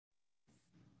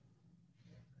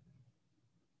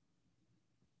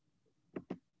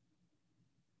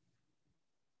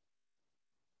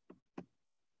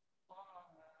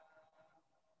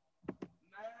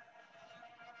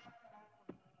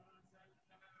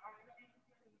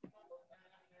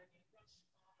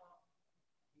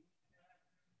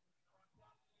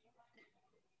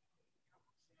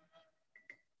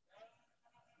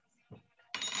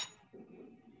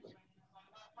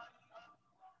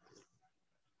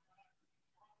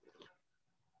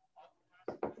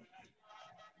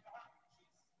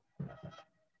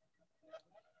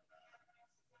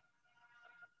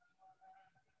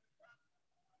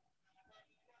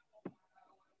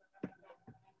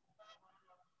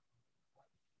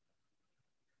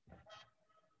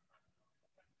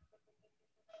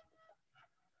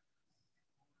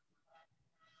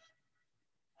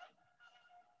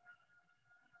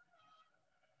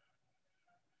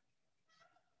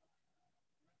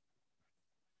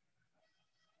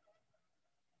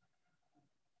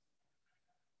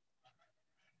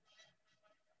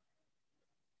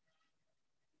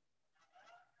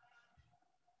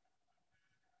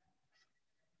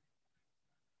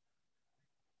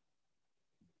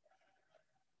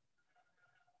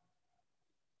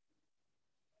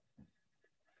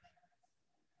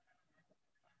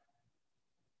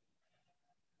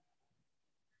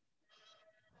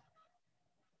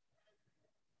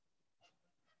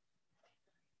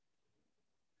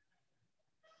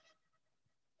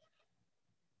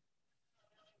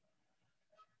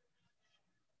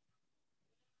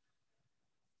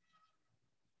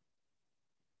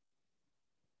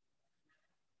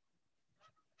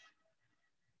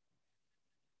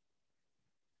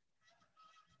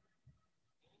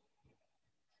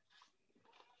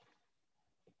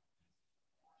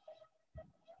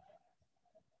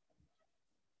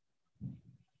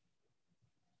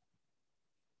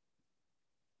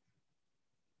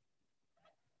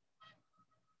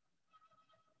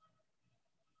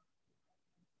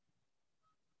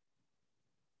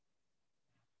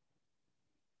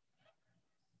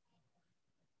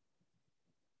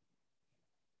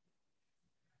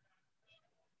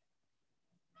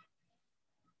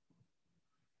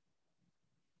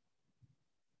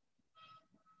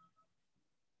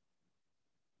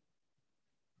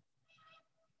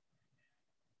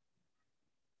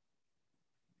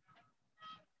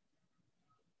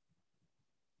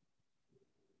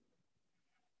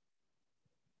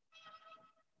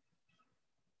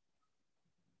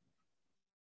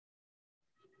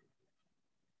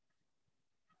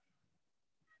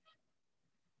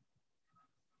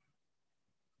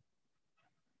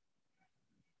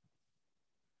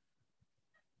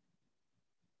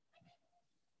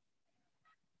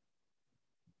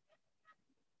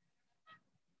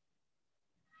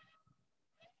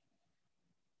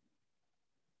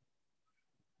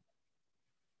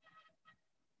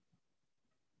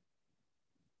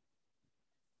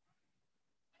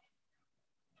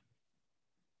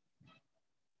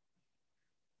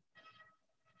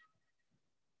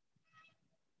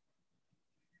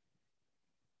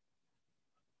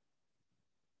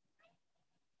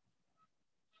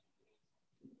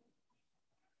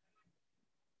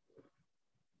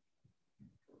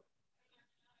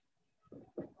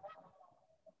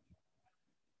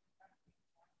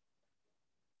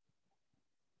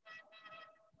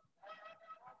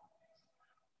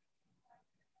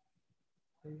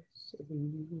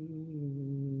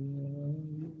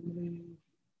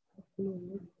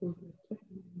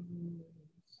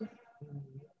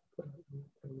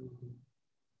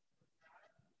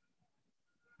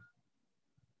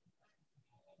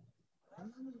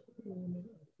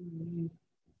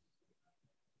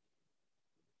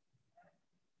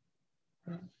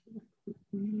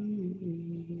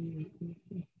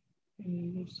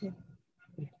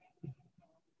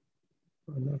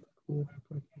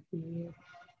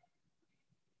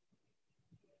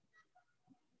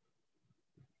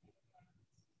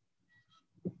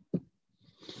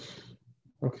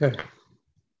Okay.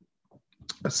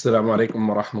 Assalamu alaikum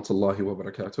wa rahmatullahi wa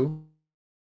barakatuh.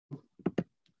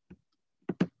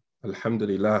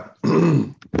 Alhamdulillah.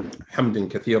 حمدا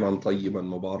كثيرا طيبا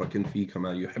مباركا فيه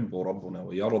كما يحب ربنا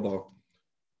ويرضى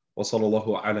وصلى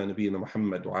الله على نبينا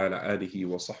محمد وعلى آله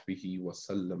وصحبه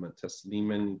وسلم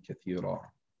تسليما كثيرا.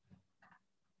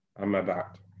 أما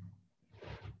بعد.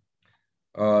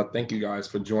 Thank you guys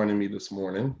for joining me this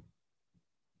morning.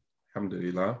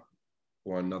 Alhamdulillah.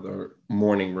 For another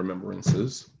morning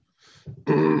remembrances.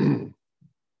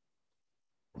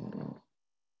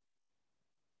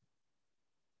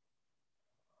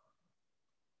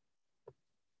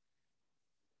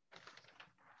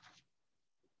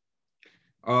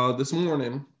 This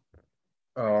morning,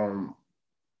 I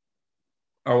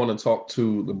want to talk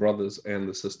to the brothers and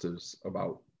the sisters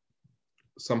about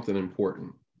something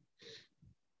important.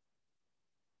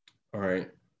 All right.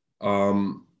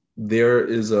 There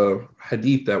is a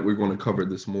hadith that we're going to cover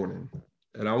this morning.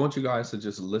 And I want you guys to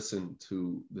just listen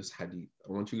to this hadith.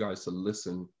 I want you guys to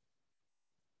listen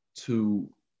to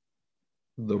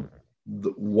the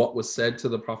what was said to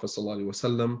the Prophet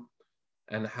ﷺ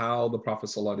and how the Prophet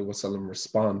ﷺ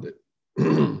responded.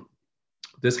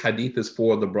 This hadith is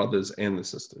for the brothers and the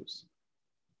sisters.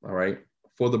 All right.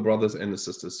 For the brothers and the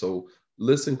sisters. So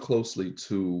listen closely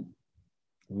to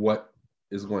what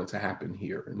is going to happen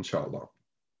here, inshallah.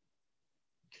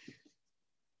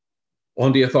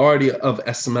 On the authority of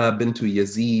Asma bint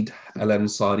Yazid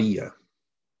al-Ansariya,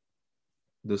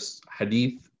 this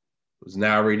hadith was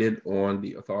narrated on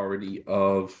the authority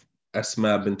of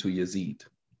Asma bint Yazid.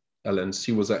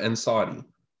 She was an Ansari.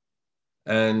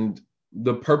 And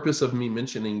the purpose of me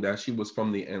mentioning that she was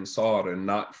from the Ansar and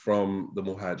not from the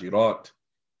Muhajirat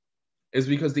is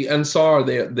because the Ansar,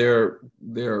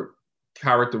 their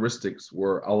characteristics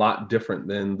were a lot different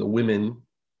than the women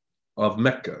of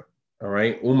Mecca. All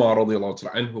right, Umar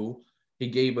radiallahu anhu, he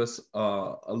gave us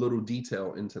a little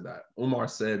detail into that. Umar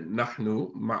said,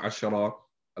 "Nahnu ma'ashara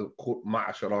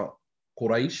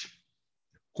Quraysh,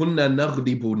 kunna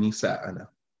naghdibu nisa'ana."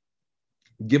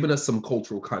 Giving us some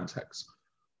cultural context.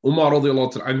 Umar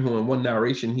radiallahu anhu, in one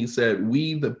narration, he said,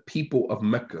 "We, the people of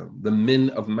Mecca, the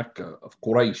men of Mecca, of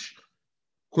Quraysh,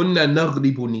 kunna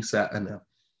naghdibu nisa'ana."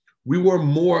 We were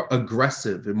more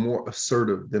aggressive and more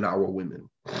assertive than our women.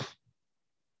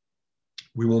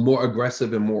 We were more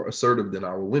aggressive and more assertive than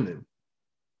our women.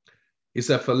 He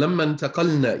said, فَلَمَّا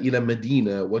انْتَقَلْنَا إِلَى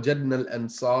مَدِينَةٍ وَجَدْنَا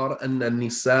الْأَنصَارَ أَنَّ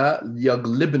النِّسَاءَ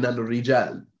يَغْلِبْنَ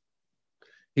الرِّجَالِ.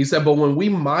 He said, but when we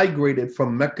migrated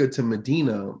from Mecca to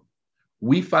Medina,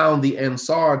 we found the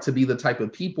Ansar to be the type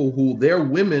of people who their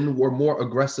women were more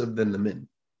aggressive than the men.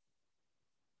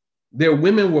 Their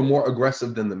women were more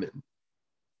aggressive than the men.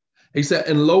 He said,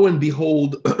 and lo and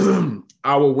behold,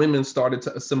 our women started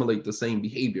to assimilate the same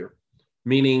behavior.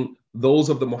 Meaning those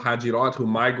of the Muhajirat who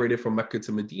migrated from Mecca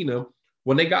to Medina,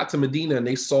 when they got to Medina and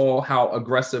they saw how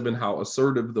aggressive and how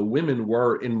assertive the women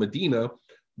were in Medina,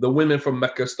 the women from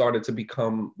Mecca started to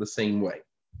become the same way.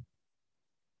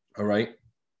 All right?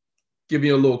 Give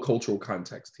you a little cultural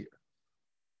context here.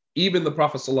 Even the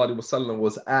Prophet ﷺ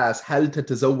was asked, "Hal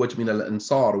tatazawwaj min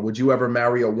al-ansar?" Would you ever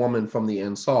marry a woman from the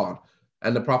Ansar?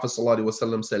 And the Prophet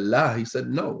ﷺ said, "La." He said,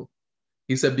 "No."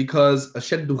 He said, because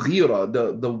ashaddu ghira,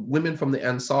 the women from the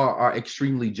Ansar are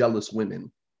extremely jealous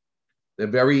women. They're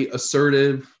very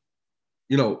assertive,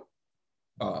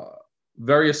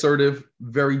 very assertive,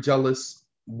 very jealous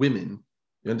women.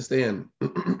 You understand?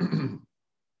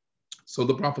 So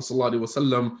the Prophet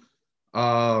ﷺ,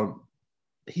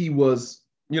 he was,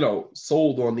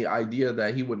 sold on the idea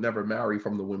that he would never marry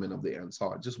from the women of the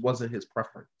Ansar. It just wasn't his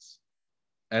preference.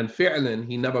 And fi'lan,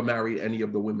 he never married any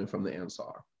of the women from the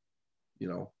Ansar.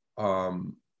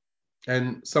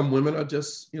 And some women are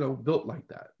just, built like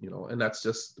that, and that's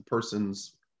just the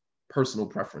person's personal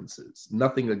preferences.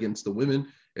 Nothing against the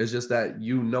women. It's just that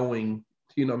knowing,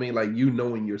 like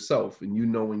knowing yourself and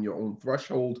knowing your own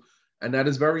threshold. And that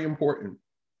is very important.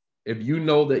 If you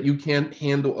know that you can't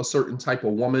handle a certain type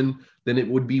of woman, then it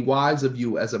would be wise of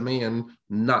you as a man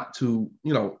not to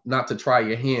try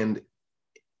your hand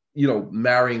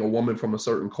marrying a woman from a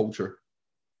certain culture.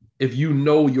 If you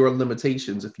know your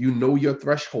limitations, if you know your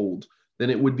threshold, then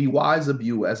it would be wise of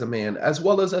you as a man as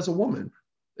well as a woman.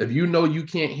 If you know you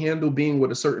can't handle being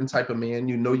with a certain type of man,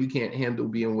 you know you can't handle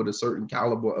being with a certain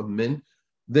caliber of men,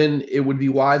 then it would be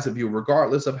wise of you,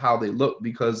 regardless of how they look,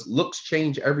 because looks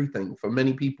change everything for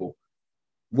many people.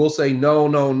 We'll say no,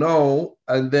 no, no.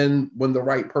 And then when the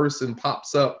right person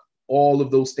pops up, all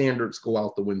of those standards go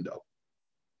out the window.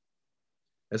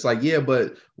 It's like, yeah,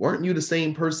 but weren't you the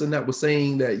same person that was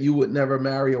saying that you would never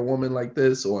marry a woman like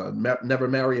this or never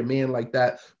marry a man like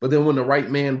that? But then when the right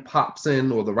man pops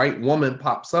in or the right woman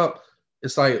pops up,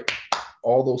 it's like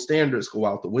all those standards go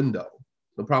out the window.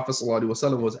 The Prophet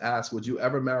ﷺ was asked, would you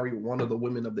ever marry one of the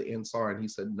women of the Ansar? And he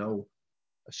said, no.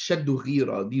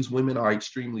 These women are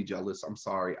extremely jealous. I'm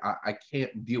sorry. I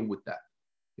can't deal with that.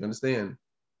 You understand?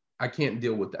 I can't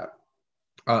deal with that.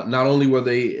 Not only were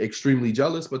they extremely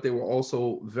jealous, but they were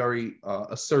also very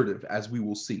assertive, as we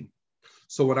will see.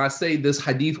 So when I say this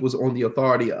hadith was on the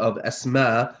authority of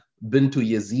Asma bintu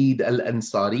Yazid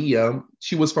al-Ansariya,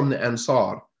 she was from the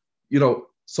Ansar.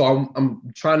 So I'm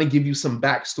trying to give you some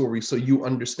backstory so you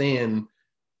understand.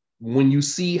 When you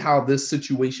see how this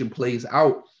situation plays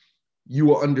out, you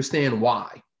will understand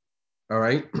why. All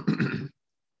right.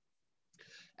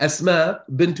 أسماء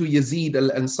بنت يزيد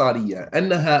الأنصارية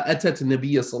أنها أتت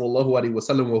النبي صلى الله عليه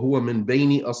وسلم وهو من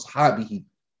بين أصحابه.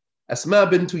 Asma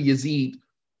bint Yazid,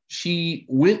 she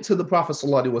went to the Prophet صلى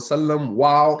الله عليه وسلم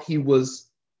while he was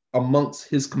amongst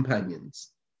his companions.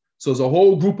 So there's a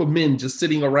whole group of men just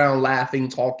sitting around laughing,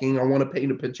 talking. I want to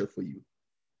paint a picture for you.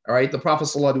 All right, the Prophet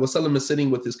sallallahu alaihi wasallam is sitting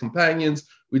with his companions.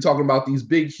 We're talking about these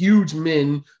big, huge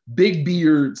men, big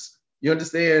beards. You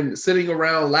understand? Sitting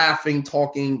around, laughing,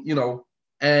 talking.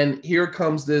 And here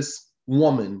comes this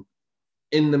woman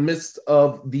in the midst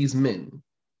of these men.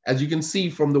 As you can see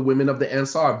from the women of the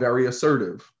Ansar, very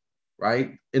assertive,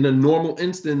 right? In a normal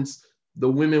instance, the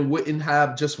women wouldn't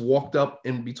have just walked up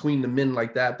in between the men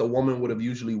like that. The woman would have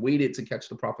usually waited to catch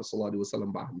the Prophet sallallahu alaihi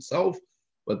wasallam by himself.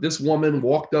 But this woman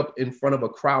walked up in front of a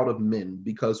crowd of men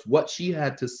because what she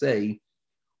had to say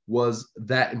was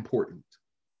that important.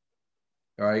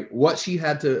 All right. What she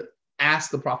had to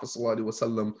ask the Prophet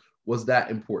ﷺ was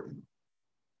that important.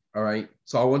 All right.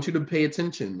 So I want you to pay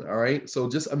attention. All right. So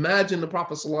just imagine the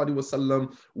Prophet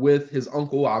ﷺ with his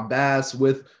uncle Abbas,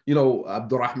 with,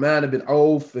 Abdurrahman ibn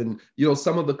Auf and,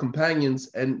 some of the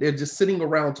companions, and they're just sitting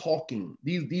around talking.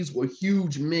 These were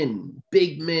huge men,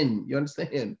 big men. You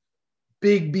understand?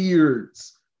 Big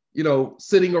beards,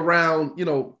 sitting around,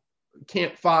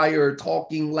 campfire,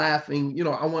 talking, laughing.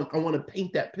 I want to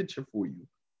paint that picture for you,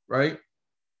 right?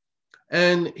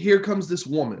 And here comes this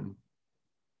woman,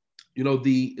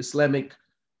 the Islamic,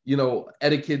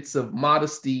 etiquettes of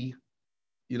modesty,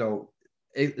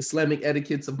 Islamic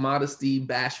etiquettes of modesty,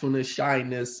 bashfulness,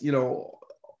 shyness,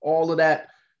 all of that.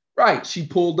 Right. She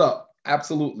pulled up.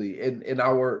 Absolutely. In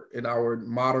our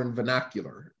modern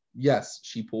vernacular. Yes,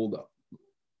 she pulled up.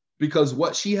 Because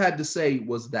what she had to say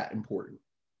was that important.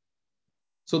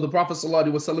 So the Prophet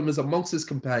ﷺ is amongst his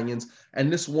companions,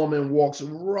 and this woman walks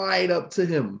right up to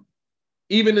him.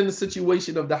 Even in the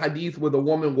situation of the hadith where the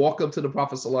woman walked up to the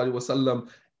Prophet ﷺ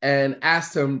and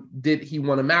asked him, did he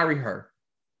want to marry her?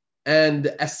 And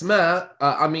Asma,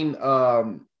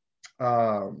 I'm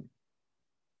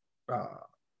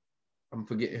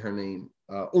forgetting her name.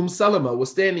 Salama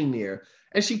was standing there,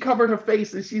 and she covered her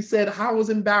face and she said, how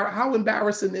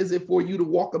embarrassing is it for you to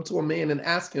walk up to a man and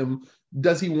ask him,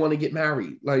 does he want to get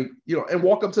married? And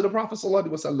walk up to the Prophet sallallahu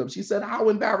alaihi wasallam. She said, how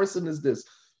embarrassing is this?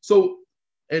 So,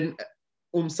 and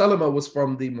Salama was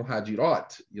from the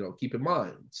Muhajirat, keep in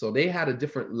mind. So they had a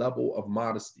different level of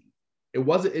modesty.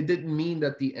 It didn't mean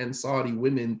that the Ansari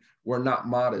women were not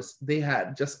modest. They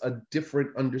had just a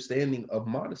different understanding of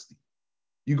modesty.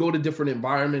 You go to different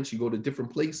environments, you go to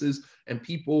different places, and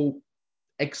people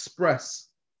express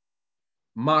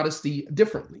modesty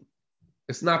differently.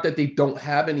 It's not that they don't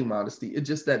have any modesty. It's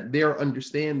just that their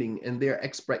understanding and their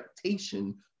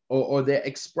expectation or their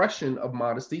expression of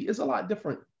modesty is a lot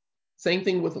different. Same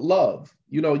thing with love.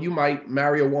 You might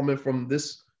marry a woman from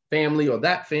this family or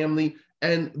that family,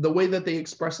 and the way that they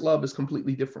express love is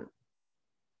completely different.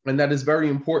 And that is very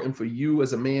important for you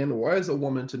as a man or as a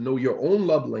woman to know your own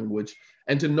love language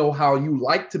and to know how you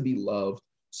like to be loved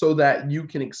so that you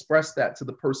can express that to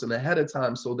the person ahead of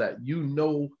time so that you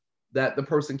know that the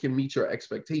person can meet your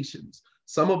expectations.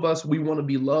 Some of us, we want to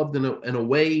be loved in a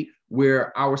way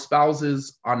where our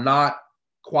spouses are not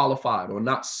qualified or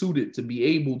not suited to be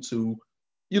able to,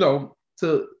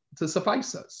 to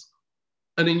suffice us.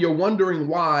 And then you're wondering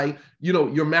why,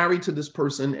 you're married to this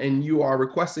person and you are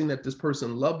requesting that this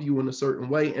person love you in a certain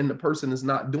way, and the person is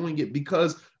not doing it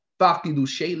because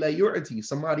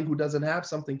somebody who doesn't have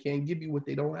something can't give you what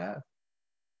they don't have.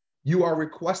 You are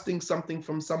requesting something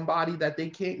from somebody that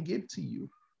they can't give to you.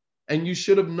 And you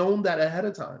should have known that ahead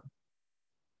of time.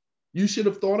 You should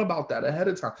have thought about that ahead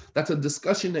of time. That's a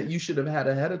discussion that you should have had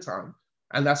ahead of time.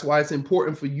 And that's why it's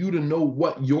important for you to know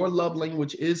what your love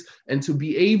language is and to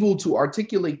be able to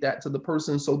articulate that to the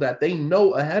person so that they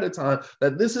know ahead of time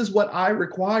that this is what I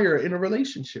require in a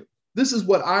relationship. This is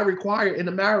what I require in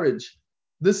a marriage.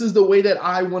 This is the way that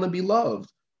I want to be loved.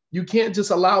 You can't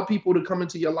just allow people to come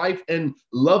into your life and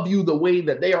love you the way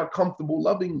that they are comfortable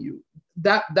loving you.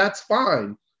 That's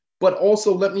fine. But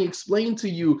also let me explain to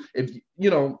you, if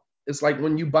it's like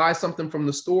when you buy something from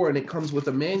the store and it comes with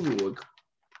a manual,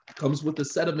 it comes with a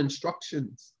set of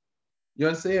instructions. You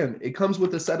understand? It comes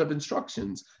with a set of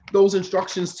instructions. Those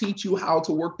instructions teach you how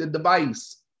to work the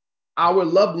device. Our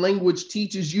love language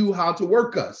teaches you how to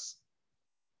work us.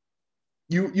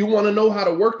 You want to know how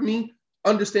to work me?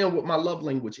 Understand what my love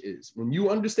language is. When you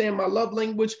understand my love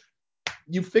language,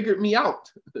 you figured me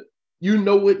out. You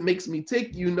know what makes me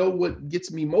tick. You know what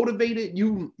gets me motivated.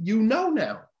 You know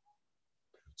now.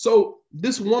 So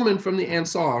this woman from the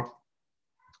Ansar,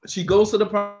 she goes to the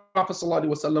Prophet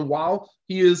ﷺ while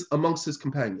he is amongst his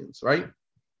companions, right?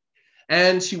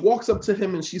 And she walks up to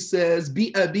him and she says,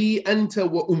 Bi abi anta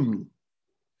wa ummi.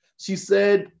 She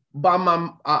said, by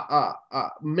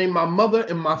may my mother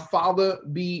and my father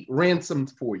be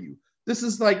ransomed for you. This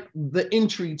is like the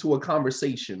entry to a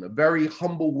conversation, a very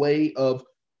humble way of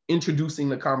introducing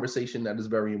the conversation that is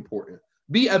very important.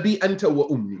 Bi abi anta wa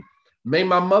ummi. May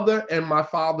my mother and my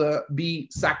father be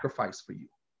sacrificed for you.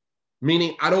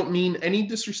 Meaning, I don't mean any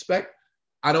disrespect.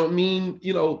 I don't mean,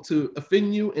 to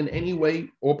offend you in any way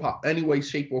or any way,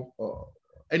 shape, or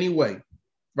any way,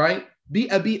 right? Bi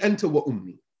abi anta wa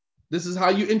ummi. This is how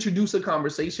you introduce a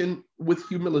conversation with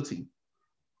humility,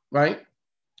 right?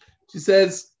 She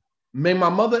says, may my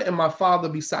mother and my father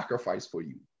be sacrificed for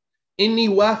you. Inni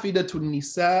wafidatun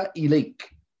nisa ilayk.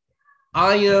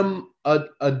 I am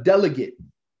a delegate.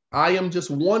 I am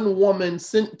just one woman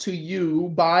sent to you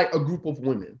by a group of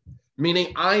women.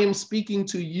 Meaning I am speaking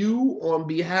to you on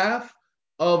behalf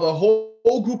of a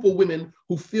whole group of women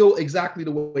who feel exactly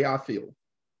the way I feel.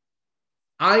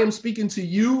 I am speaking to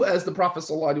you as the Prophet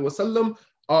ﷺ,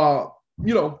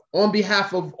 on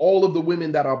behalf of all of the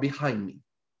women that are behind me.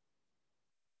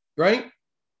 Right?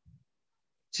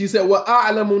 She said,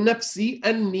 وَأَعْلَمُ نَفْسِي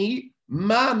أَنِّي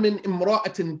مَا مِنْ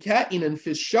إِمْرَأَةٍ كَائِنًا فِي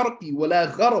الشَّرْقِ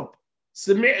وَلَا غَرَبٍ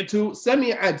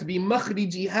سمعت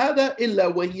بمخرج هذا إلا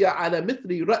وهي على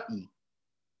مثل رأيي.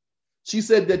 She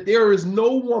said that there is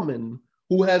no woman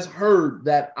who has heard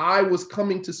that I was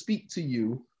coming to speak to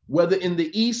you, whether in the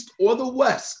East or the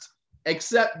West,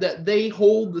 except that they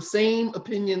hold the same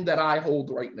opinion that I hold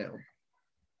right now.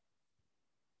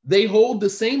 They hold the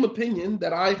same opinion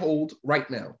that I hold right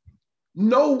now.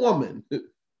 No woman,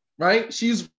 right?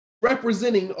 She's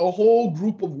representing a whole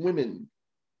group of women.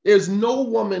 There's no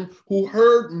woman who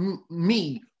heard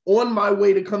me on my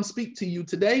way to come speak to you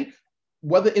today,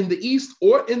 whether in the East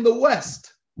or in the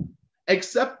West,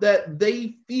 except that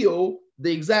they feel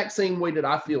the exact same way that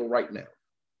I feel right now.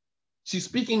 She's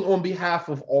speaking on behalf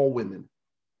of all women.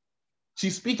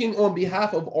 She's speaking on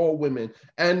behalf of all women.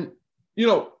 And,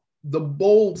 the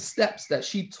bold steps that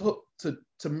she took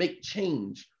to make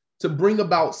change, to bring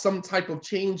about some type of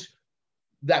change,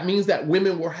 that means that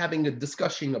women were having a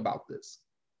discussion about this.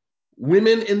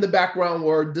 Women in the background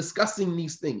were discussing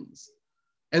these things.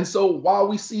 And so while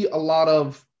we see a lot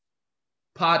of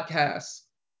podcasts,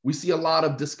 we see a lot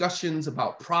of discussions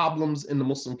about problems in the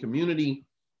Muslim community,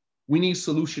 we need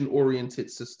solution-oriented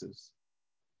sisters.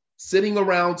 Sitting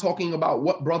around talking about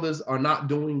what brothers are not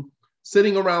doing,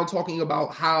 sitting around talking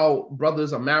about how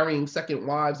brothers are marrying second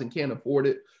wives and can't afford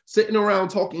it, sitting around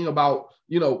talking about,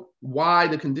 why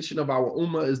the condition of our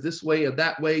ummah is this way or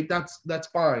that way, that's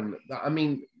fine. I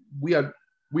mean, we are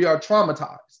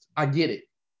traumatized. I get it.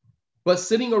 But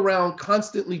sitting around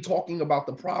constantly talking about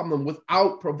the problem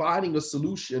without providing a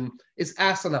solution is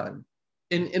asinine,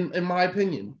 in my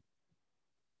opinion.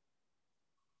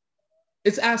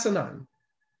 It's asinine.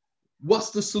 What's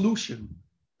the solution?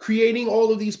 Creating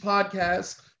all of these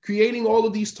podcasts, creating all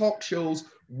of these talk shows,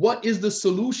 what is the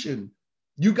solution?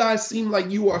 You guys seem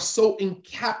like you are so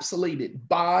encapsulated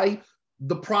by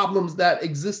the problems that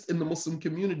exist in the Muslim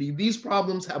community. These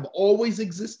problems have always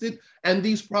existed, and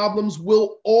these problems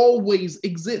will always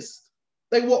exist.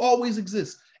 They will always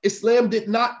exist. Islam did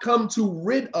not come to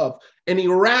rid of and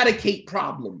eradicate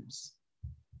problems.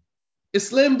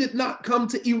 Islam did not come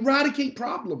to eradicate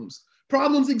problems.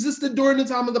 Problems existed during the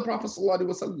time of the Prophet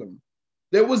ﷺ.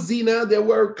 There was zina. There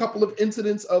were a couple of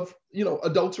incidents of,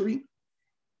 adultery.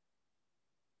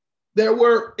 There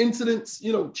were incidents,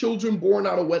 children born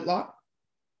out of wedlock.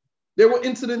 There were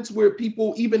incidents where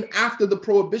people, even after the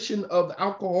prohibition of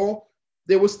alcohol,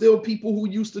 there were still people who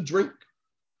used to drink.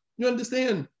 You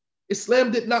understand?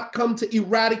 Islam did not come to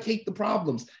eradicate the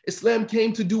problems. Islam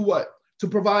came to do what? To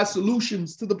provide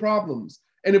solutions to the problems.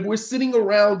 And if we're sitting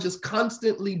around just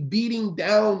constantly beating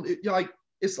down,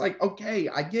 it's like, okay,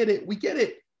 I get it. We get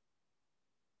it.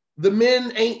 The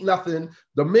men ain't nothing.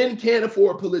 The men can't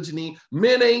afford polygyny.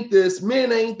 Men ain't this.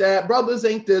 Men ain't that. Brothers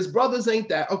ain't this. Brothers ain't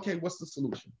that. Okay, what's the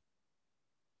solution?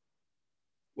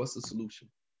 What's the solution?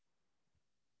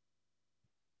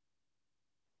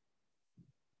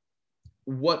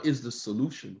 What is the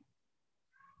solution?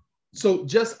 So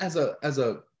just as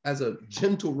a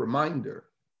gentle reminder,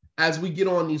 as we get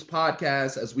on these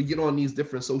podcasts, as we get on these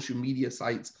different social media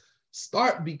sites,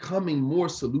 start becoming more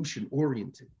solution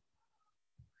oriented.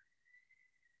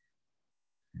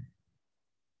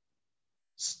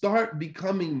 Start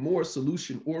becoming more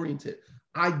solution oriented.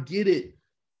 I get it.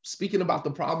 Speaking about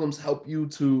the problems help you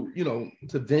to,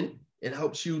 to vent. It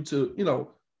helps you to,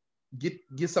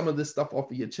 get some of this stuff off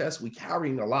of your chest. We're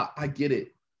carrying a lot. I get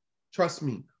it. Trust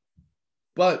me.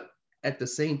 But at the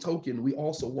same token, we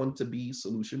also want to be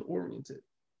solution oriented.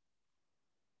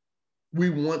 We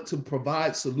want to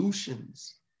provide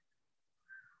solutions.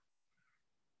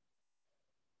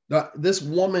 Now, this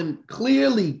woman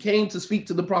clearly came to speak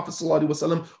to the Prophet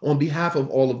ﷺ on behalf of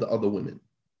all of the other women.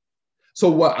 So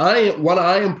what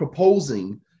I am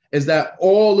proposing is that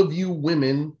all of you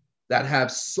women that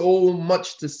have so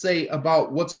much to say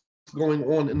about what's going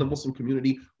on in the Muslim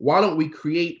community, why don't we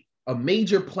create a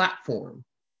major platform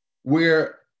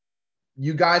where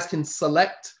you guys can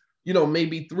select,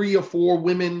 maybe 3 or 4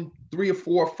 women, 3 or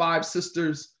 4 or 5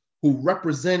 sisters who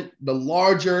represent the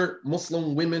larger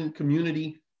Muslim women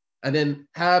community, and then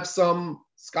have some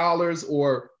scholars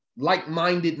or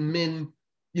like-minded men,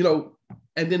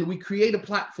 and then we create a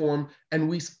platform and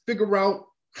we figure out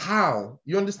how,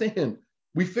 you understand?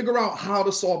 We figure out how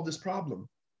to solve this problem.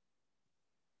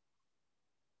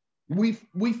 We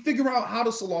figure out how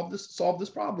to solve this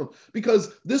problem,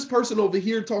 because this person over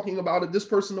here talking about it, this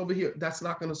person over here, that's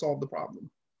not going to solve the problem.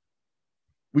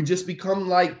 We just become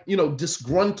like,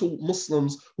 disgruntled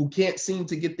Muslims who can't seem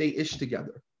to get their ish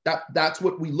together. That's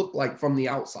what we look like from the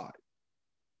outside.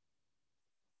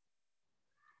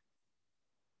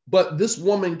 But this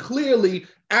woman clearly,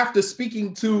 after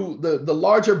speaking to the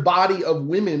larger body of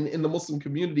women in the Muslim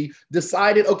community,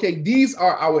 decided, okay, these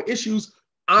are our issues.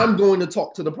 I'm going to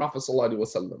talk to the Prophet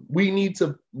ﷺ. We need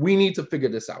to figure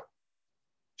this out.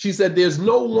 She said, there's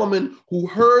no woman who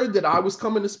heard that I was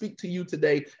coming to speak to you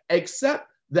today, except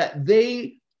that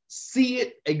they see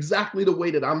it exactly the way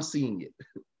that I'm seeing it.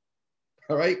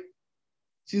 All right.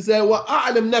 She said,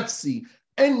 وَأَعْلَمْ نَفْسِي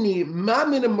أَنِّي مَا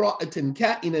مِنْ امْرَأَةٍ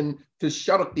كَائِنًا فِي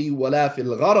الشَّرْقِ وَلَا فِي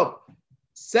الْغَرَبِ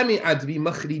سَمِعَتْ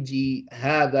بِمَخْرِجِي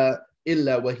هَذَا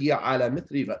إِلَّا وَهِيَ عَلَى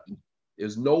مِثْلِ رَأْيِي.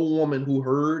 There's no woman who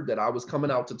heard that I was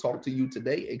coming out to talk to you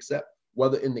today, except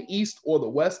whether in the East or the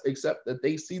West, except that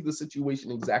they see the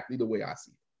situation exactly the way I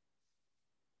see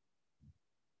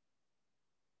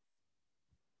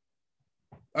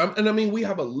it. And I mean, we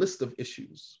have a list of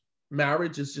issues.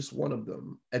 Marriage is just one of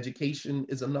them. Education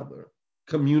is another.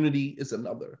 Community is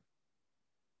another.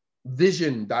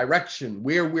 Vision, direction,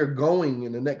 where we're going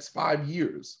in the next 5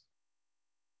 years.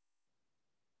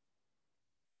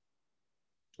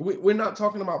 We're not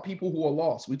talking about people who are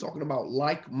lost. We're talking about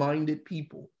like-minded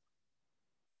people.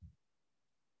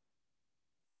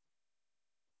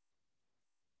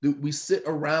 We sit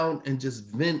around and just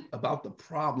vent about the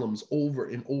problems over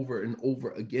and over and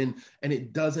over again. And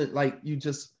it doesn't,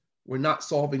 we're not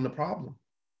solving the problem.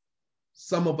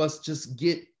 Some of us just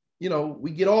get,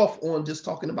 we get off on just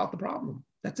talking about the problem.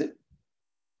 That's it.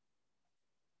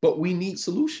 But we need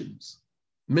solutions.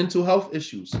 Mental health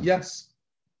issues. Yes,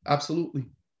 absolutely.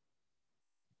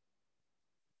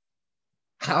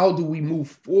 How do we move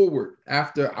forward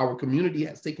after our community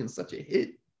has taken such a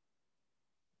hit?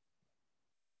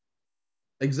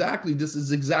 Exactly. This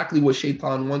is exactly what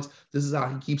Shaitan wants. This is how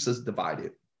he keeps us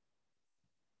divided.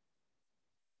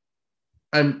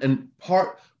 And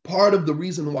part of the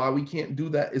reason why we can't do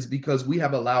that is because we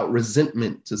have allowed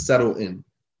resentment to settle in.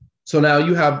 So now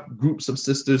you have groups of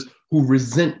sisters who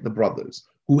resent the brothers,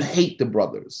 who hate the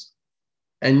brothers.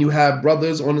 And you have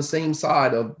brothers on the same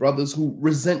side of brothers who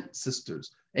resent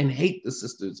sisters and hate the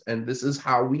sisters. And this is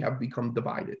how we have become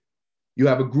divided. You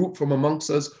have a group from amongst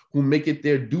us who make it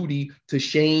their duty to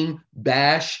shame,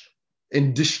 bash,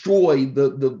 and destroy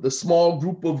the small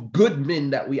group of good men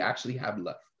that we actually have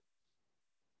left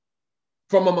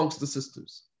from amongst the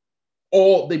sisters.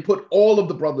 They put all of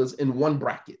the brothers in one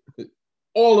bracket.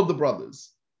 All of the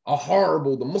brothers are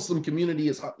horrible. The Muslim community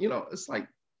is, it's like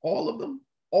all of them,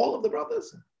 all of the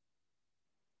brothers.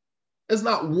 There's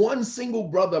not one single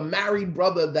brother, married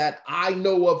brother, that I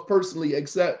know of personally,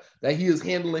 except that he is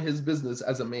handling his business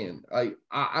as a man.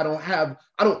 I don't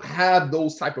have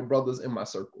those type of brothers in my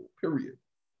circle, period.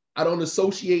 I don't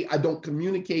associate, I don't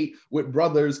communicate with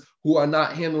brothers who are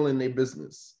not handling their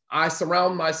business. I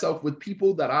surround myself with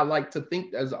people that I like to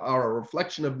think are a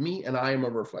reflection of me, and I am a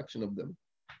reflection of them.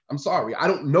 I'm sorry, I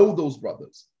don't know those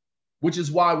brothers, which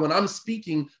is why when I'm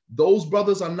speaking, those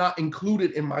brothers are not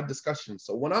included in my discussion.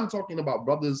 So when I'm talking about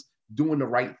brothers doing the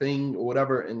right thing or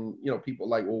whatever, and people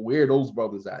like, well, where are those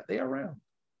brothers at? They're around.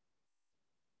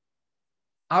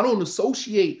 I don't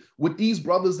associate with these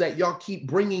brothers that y'all keep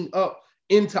bringing up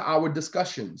into our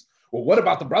discussions. Well, what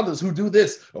about the brothers who do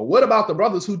this? Or what about the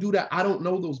brothers who do that? I don't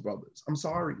know those brothers. I'm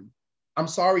sorry. I'm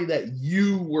sorry that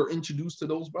you were introduced to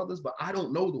those brothers, but I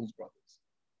don't know those brothers.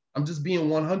 I'm just being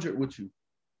 100 with you.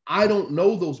 I don't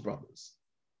know those brothers.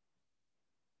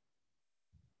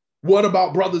 What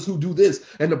about brothers who do this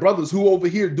and the brothers who over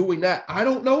here doing that? I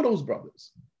don't know those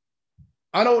brothers.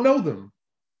 I don't know them.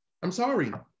 I'm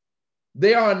sorry.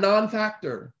 They are a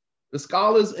non-factor. The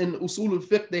scholars in Usul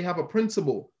al-Fiqh, they have a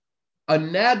principle, a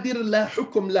nadir la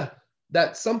hukum lah,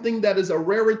 that something that is a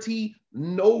rarity,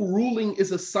 no ruling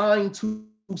is assigned to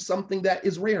something that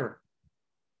is rare.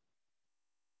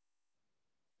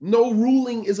 No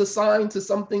ruling is assigned to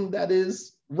something that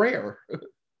is rare.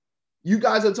 You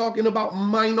guys are talking about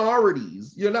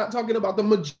minorities. You're not talking about the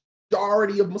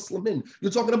majority of Muslim men. You're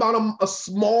talking about a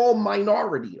small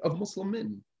minority of Muslim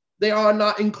men. They are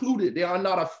not included. They are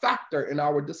not a factor in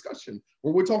our discussion.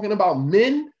 When we're talking about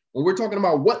men, when we're talking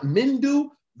about what men do,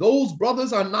 those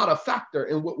brothers are not a factor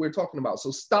in what we're talking about.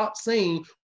 So stop saying,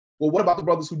 well, what about the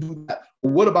brothers who do that?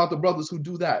 Well, what about the brothers who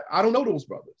do that? I don't know those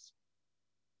brothers.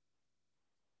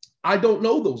 I don't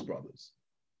know those brothers.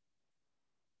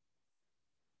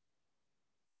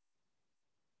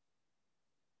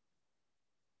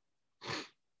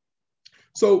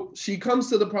 So she comes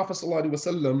to the Prophet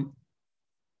ﷺ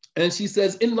and she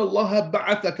says, Inna Allah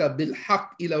ba'athaka bil haqq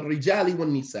ila rijali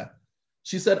wan nisa.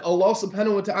 She said, Allah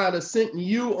subhanahu wa ta'ala sent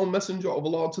you, O Messenger of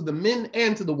Allah, to the men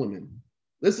and to the women.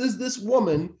 This is this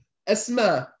woman,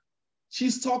 Asma.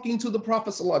 She's talking to the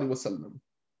Prophet ﷺ.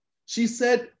 She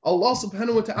said, Allah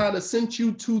subhanahu wa ta'ala sent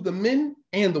you to the men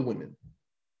and the women.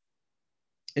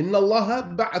 Inna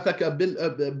Allah ba'athaka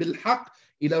bil haqq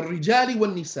ila rijali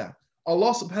wan nisa.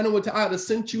 Allah subhanahu wa ta'ala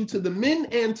sent you to the men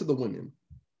and to the women.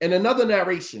 In another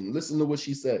narration, listen to what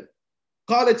she said.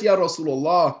 قالت يا رسول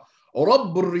الله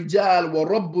رب الرجال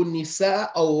ورب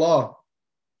النساء الله.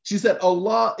 She said,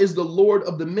 Allah is the Lord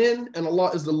of the men and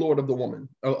Allah is the Lord of the women.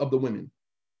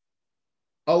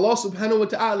 Allah subhanahu wa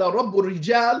ta'ala رب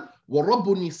الرجال ورب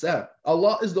النساء.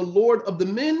 Allah is the Lord of the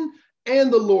men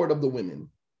and the Lord of the women.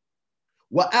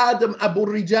 وآدم أبو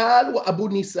الرجال وأبو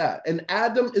النساء. And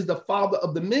Adam is the father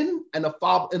of the men and the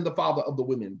father of the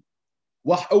women.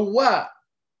 وحواء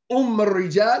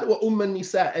الرجال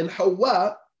النساء. And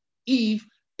Hawa, Eve,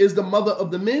 is the mother of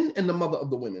the men and the mother of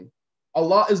the women.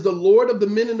 Allah is the Lord of the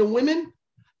men and the women.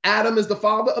 Adam is the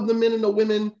father of the men and the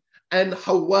women. And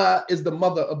Hawa is the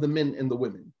mother of the men and the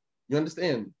women. You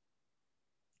understand?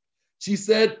 She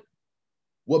said,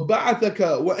 وَبَعَثَكَ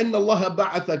وَإِنَّ اللَّهَ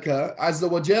بَعَثَكَ عَزَّ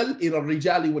وَجَلْ إِلَى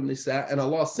الرِّجَالِ وَالنِّسَاءِ. And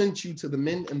Allah sent you to the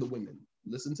men and the women.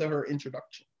 Listen to her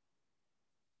introduction.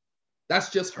 That's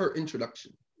just her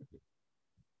introduction.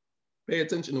 Pay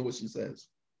attention to what she says.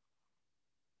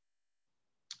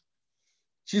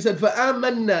 She said,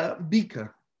 فَآمَنَّا بِكَ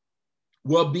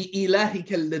وَبِإِلَهِكَ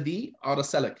الَّذِي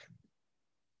أَرْسَلَكَ.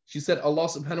 She said, Allah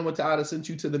subhanahu wa ta'ala sent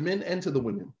you to the men and to the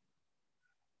women.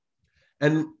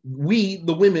 And we,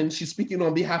 the women, she's speaking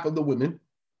on behalf of the women.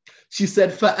 She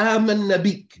said, فَآمَنَّا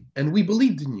بِكَ. And we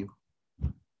believed in you.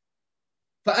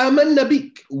 فَآمَنَّا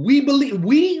بِكَ. We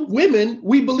women,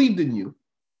 we believed in you.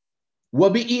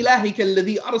 وَبِإِلَهِكَ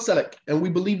الَّذِي أَرْسَلَكَ. And we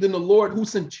believed in the Lord who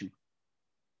sent you.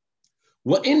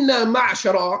 وَإِنَّا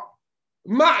مَعْشَرَا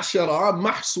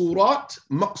مَحْصُورَات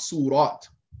مَقْصُورَات.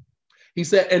 He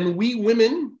said, and we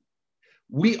women,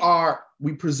 we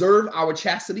preserve our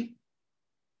chastity.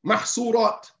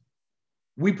 Mahsurat.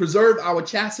 We preserve our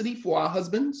chastity for our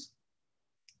husbands.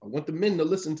 I want the men to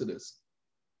listen to this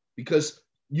because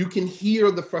you can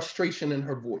hear the frustration in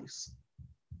her voice.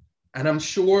 And I'm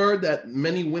sure that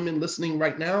many women listening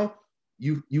right now,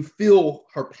 you feel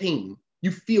her pain.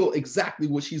 You feel exactly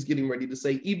what she's getting ready to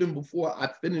say, even before I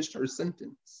finished her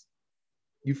sentence.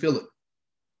 You feel it.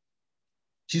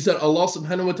 She said, Allah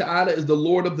subhanahu wa ta'ala is the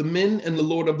Lord of the men and the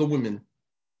Lord of the women.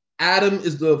 Adam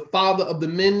is the father of the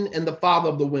men and the father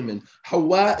of the women.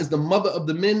 Hawa is the mother of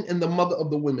the men and the mother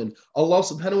of the women. Allah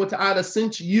subhanahu wa ta'ala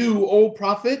sent you, O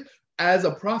Prophet, as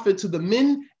a prophet to the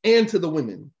men and to the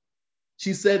women.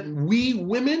 She said, we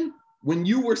women, when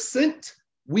you were sent,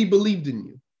 we believed in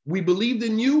you. We believed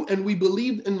in you and we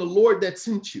believed in the Lord that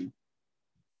sent you.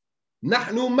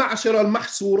 نحن معشر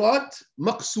المحصورات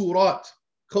مقصورات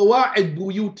قواعد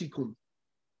بيوتكم.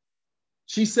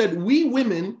 She said, we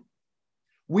women,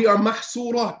 we are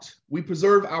mahsurat. We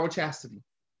preserve our chastity.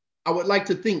 I would like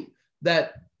to think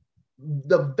that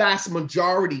the vast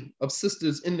majority of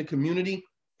sisters in the community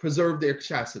preserve their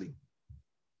chastity.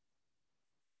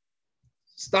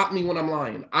 Stop me when I'm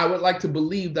lying. I would like to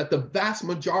believe that the vast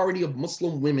majority of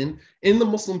Muslim women in the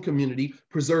Muslim community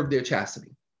preserve their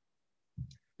chastity.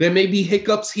 There may be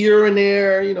hiccups here and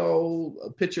there, you know,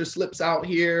 a picture slips out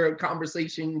here, a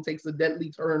conversation takes a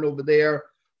deadly turn over there.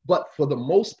 But for the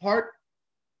most part,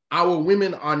 our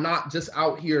women are not just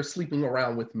out here sleeping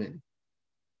around with men.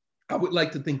 I would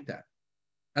like to think that.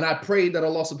 And I pray that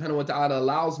Allah subhanahu wa ta'ala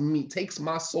allows me, takes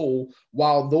my soul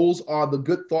while those are the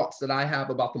good thoughts that I have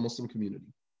about the Muslim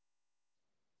community.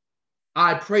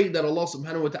 I pray that Allah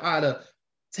subhanahu wa ta'ala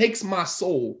takes my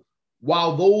soul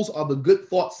while those are the good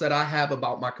thoughts that I have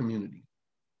about my community.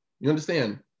 You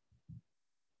understand?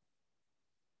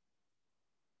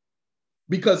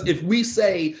 Because if we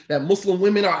say that Muslim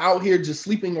women are out here just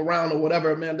sleeping around or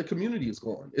whatever, man, the community is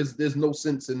gone. There's no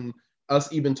sense in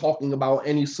us even talking about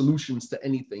any solutions to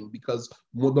anything, because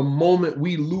the moment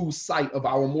we lose sight of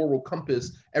our moral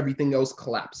compass, everything else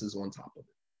collapses on top of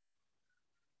it.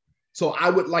 So I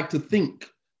would like to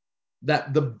think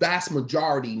that the vast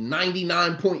majority,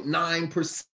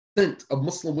 99.9% of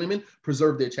Muslim women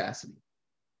preserve their chastity.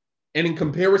 And in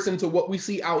comparison to what we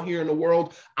see out here in the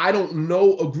world, I don't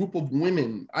know a group of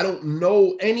women, I don't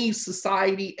know any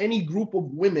society, any group of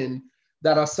women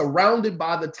that are surrounded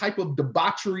by the type of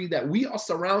debauchery that we are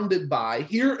surrounded by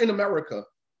here in America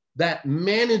that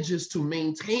manages to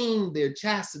maintain their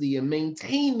chastity and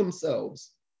maintain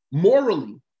themselves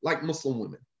morally like Muslim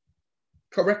women.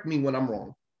 Correct me when I'm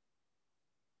wrong.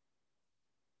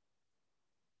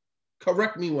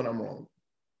 Correct me when I'm wrong.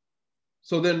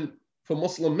 So then for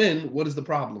Muslim men, what is the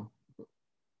problem?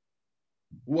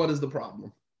 What is the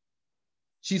problem?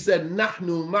 She said,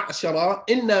 Nahnu ma'shara,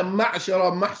 inna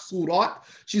ma'shara mahsurat.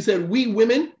 She said, we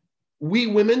women, we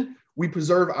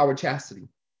preserve our chastity.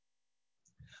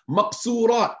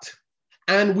 Maqsurat,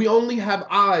 and we only have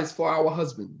eyes for our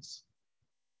husbands.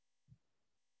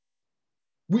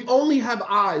 We only have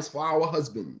eyes for our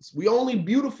husbands. We only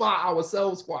beautify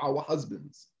ourselves for our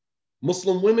husbands.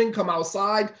 Muslim women come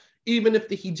outside, even if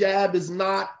the hijab is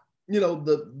not,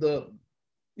 the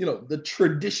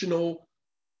traditional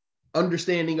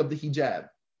understanding of the hijab.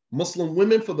 Muslim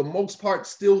women, for the most part,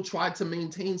 still try to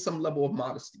maintain some level of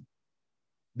modesty.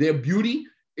 Their beauty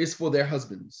is for their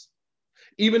husbands.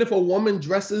 Even if a woman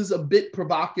dresses a bit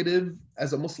provocative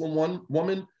as a Muslim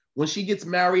woman, when she gets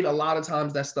married, a lot of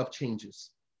times that stuff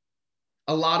changes.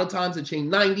 A lot of times it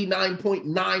changes.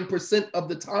 99.9% of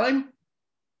the time,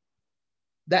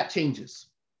 that changes.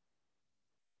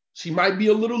 She might be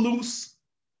a little loose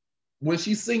when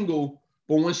she's single,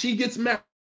 but when she gets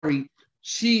married,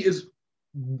 she is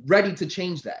ready to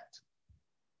change that.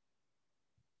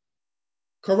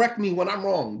 Correct me when I'm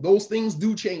wrong. Those things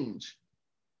do change.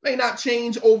 May not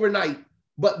change overnight,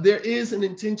 but there is an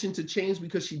intention to change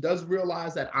because she does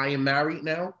realize that I am married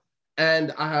now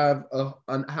and I have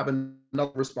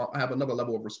another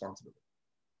level of responsibility.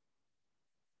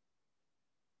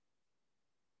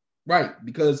 Right,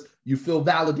 because you feel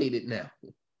validated now.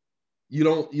 You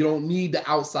don't need the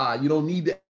outside. You don't need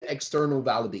the external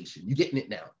validation. You're getting it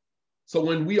now. So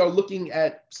when we are looking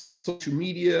at social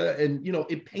media, and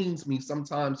it pains me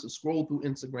sometimes to scroll through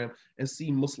Instagram and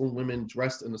see Muslim women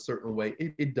dressed in a certain way.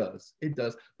 It does.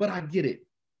 But I get it.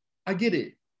 I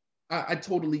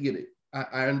totally get it.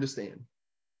 I understand.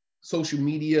 Social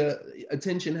media,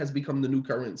 attention has become the new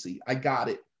currency. I got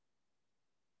it.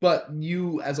 But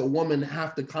you as a woman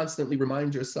have to constantly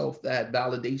remind yourself that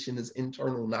validation is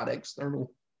internal, not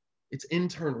external. It's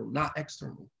internal, not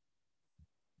external.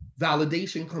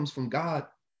 Validation comes from God.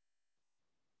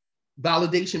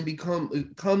 Validation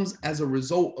comes as a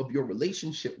result of your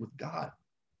relationship with God.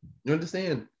 You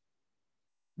understand?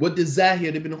 What did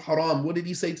Zahir ibn Haram, what did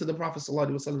he say to the Prophet sallallahu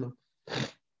alaihi wasallam?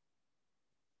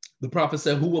 The Prophet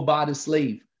said, who will buy this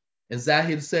slave? And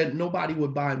Zahir said, nobody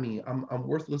would buy me. I'm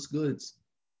worthless goods.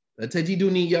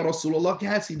 تجدني يا رسول الله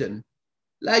كاسدا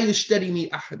لا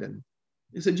يشتريني أحدا.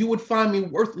 He said, you would find me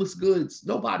worthless goods.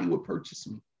 Nobody would purchase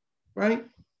me, right?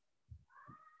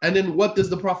 And then what does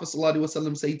the Prophet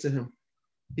ﷺ say to him?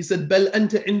 He said, Bel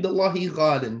anta indallahi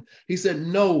ghalin. He said,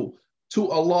 no, to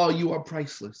Allah, you are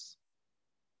priceless.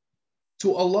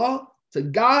 To Allah, to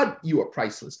God, you are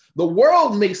priceless. The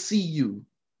world may see you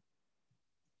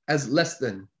as less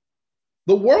than.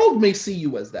 The world may see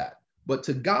you as that, but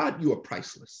to God, you are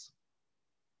priceless.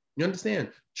 You understand?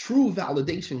 True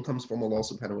validation comes from Allah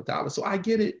subhanahu wa ta'ala. So I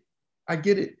get it. I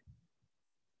get it.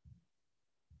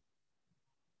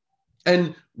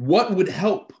 And what would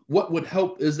help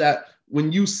is that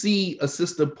when you see a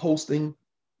sister posting,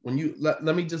 when you let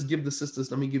me just give the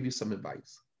sisters, let me give you some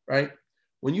advice, right?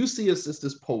 When you see a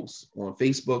sister's post on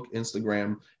Facebook,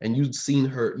 Instagram, and you see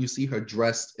her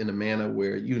dressed in a manner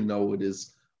where you know it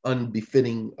is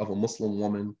unbefitting of a Muslim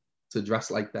woman to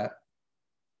dress like that,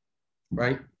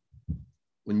 right?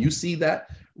 When you see that,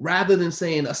 rather than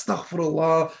saying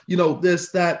astaghfirullah,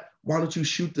 this, that, why don't you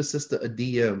shoot the sister a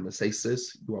DM and say,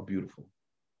 sis, you are beautiful.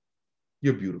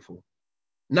 You're beautiful.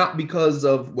 Not because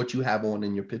of what you have on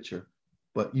in your picture,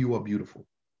 but you are beautiful.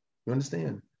 You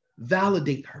understand?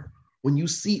 Validate her. When you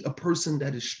see a person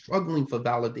that is struggling for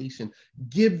validation,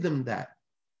 give them that.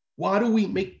 Why do we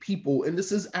make people, and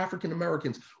this is African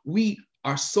Americans, we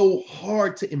are so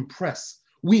hard to impress.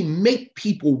 We make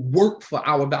people work for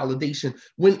our validation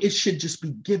when it should just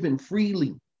be given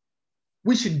freely.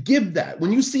 We should give that.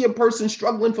 When you see a person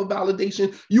struggling for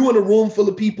validation, you in a room full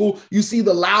of people, you see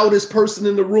the loudest person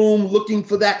in the room looking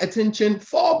for that attention,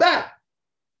 fall back.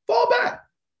 Fall back.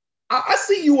 I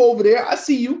see you over there. I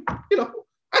see you,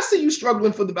 I see you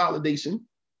struggling for the validation,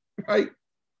 right?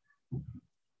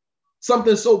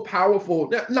 Something so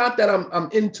powerful. Not that I'm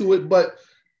into it, but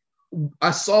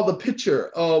I saw the picture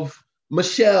of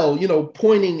Michelle,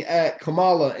 pointing at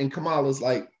Kamala, and Kamala's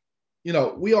like,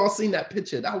 we all seen that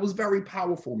picture. That was very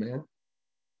powerful, man.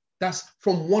 That's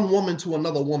from one woman to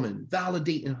another woman,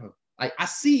 validating her. Like, I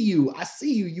see you,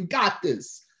 you got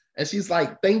this. And she's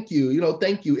like, thank you,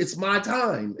 thank you. It's my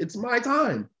time. It's my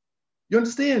time. You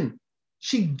understand?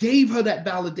 She gave her that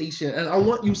validation. And I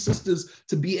want you sisters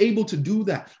to be able to do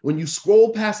that. When you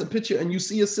scroll past a picture and you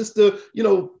see a sister,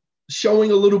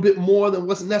 showing a little bit more than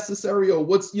what's necessary or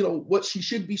what she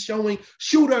should be showing,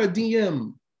 shoot her a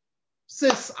DM.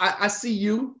 Sis, I see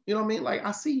you. You know what I mean? Like,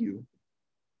 I see you.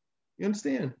 You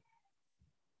understand?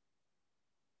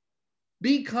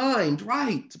 Be kind,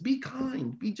 right? Be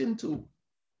kind, be gentle.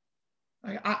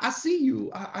 I see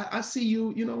you. I see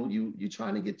you. You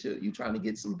trying to get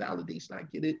some validation. I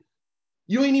get it.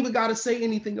 You ain't even got to say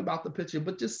anything about the picture,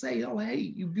 but just say, "Oh, hey,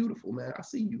 you beautiful, man. I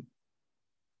see you."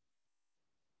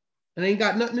 And it ain't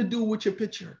got nothing to do with your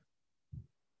picture.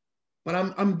 But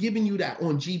I'm giving you that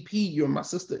on GP. You're my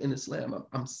sister in Islam.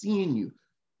 I'm seeing you.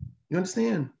 You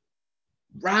understand?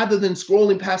 Rather than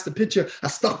scrolling past the picture,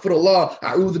 astaghfirullah,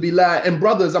 a'udhu billah. And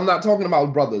brothers, I'm not talking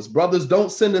about brothers. Brothers,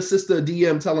 don't send a sister a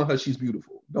DM telling her she's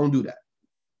beautiful. Don't do that.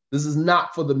 This is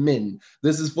not for the men.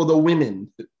 This is for the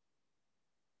women.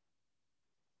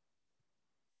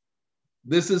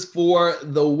 This is for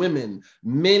the women.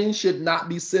 Men should not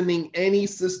be sending any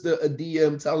sister a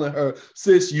DM telling her,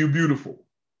 sis, you beautiful.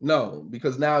 No,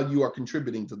 because now you are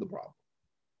contributing to the problem.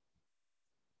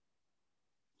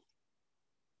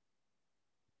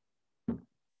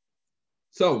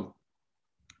 So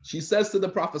she says to the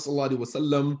Prophet sallallahu alaihi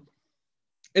wasallam,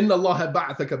 Inna Allah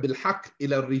ba'athaka bil haqq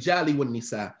ila rijali wan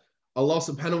nisa. Allah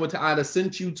subhanahu wa ta'ala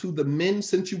sent you to the men,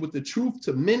 sent you with the truth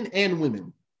to men and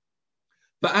women.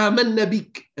 فآمنا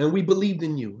بك, and we believed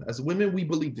in you. As women, we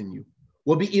believed in you.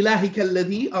 وبإلهك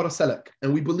الذي أرسلك,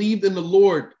 and we believed in the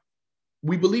Lord.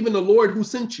 We believe in the Lord who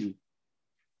sent you.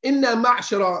 Inna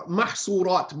ma'shara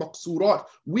mahsurat maqsurat.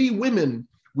 We women,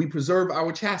 we preserve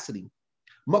our chastity.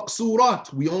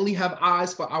 Maqsurat, we only have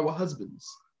eyes for our husbands.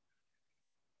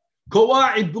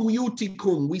 Qawa'id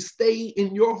buyutikum, we stay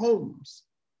in your homes.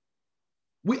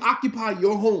 We occupy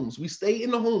your homes. We stay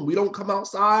in the home. We don't come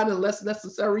outside unless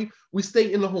necessary. We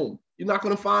stay in the home. You're not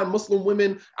going to find Muslim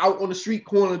women out on the street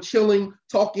corner chilling,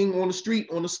 talking on the street,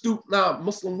 on the stoop. Nah,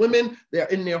 Muslim women, they're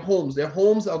in their homes. Their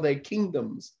homes are their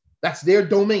kingdoms. That's their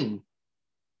domain.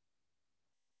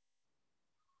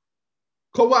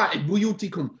 Qawa'id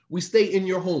buyutikum, we stay in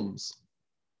your homes.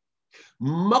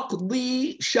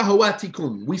 Maqdi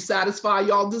shahawatikum, we satisfy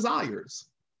y'all desires.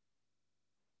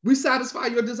 We satisfy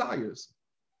your desires.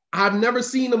 I've never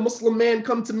seen a Muslim man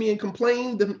come to me and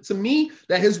complain to me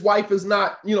that his wife is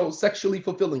not, sexually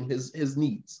fulfilling his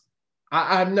needs.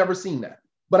 I've never seen that.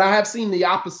 But I have seen the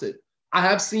opposite. I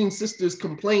have seen sisters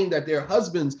complain that their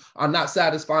husbands are not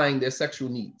satisfying their sexual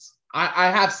needs.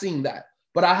 I have seen that.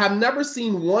 But I have never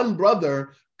seen one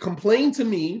brother complain to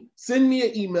me, send me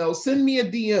an email, send me a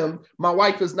DM, my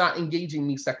wife is not engaging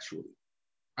me sexually.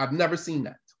 I've never seen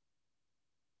that.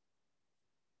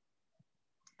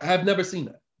 I have never seen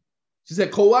that. She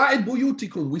said, "Qawaid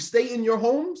buyutikum," we stay in your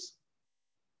homes,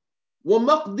 wa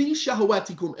maqdi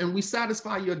shahawatikum, and we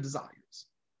satisfy your desires.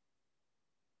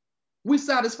 We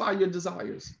satisfy your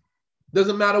desires.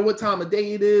 Doesn't matter what time of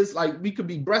day it is. Like, we could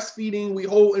be breastfeeding, we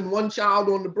holding one child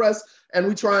on the breast, and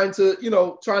we trying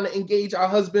to engage our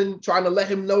husband, trying to let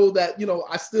him know that,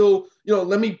 I still,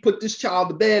 let me put this child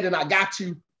to bed and I got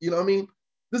you. You know what I mean?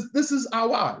 This is our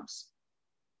wives.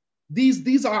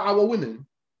 These are our women.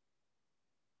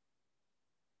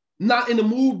 Not in the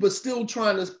mood, but still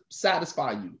trying to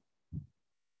satisfy you.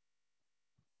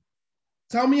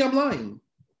 Tell me I'm lying.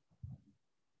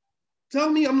 Tell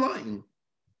me I'm lying.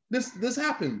 This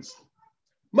happens.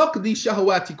 Maqdi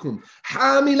shahawatikum,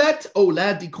 hamilat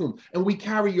awladikum, and we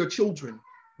carry your children.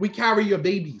 We carry your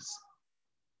babies.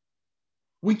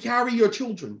 We carry your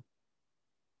children.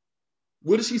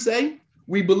 What does she say?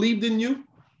 We believed in you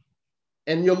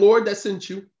and your Lord that sent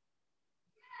you.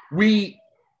 We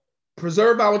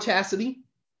preserve our chastity.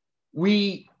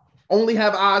 We only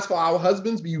have eyes for our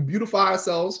husbands. We beautify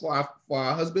ourselves for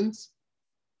our husbands.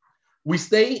 We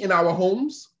stay in our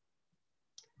homes.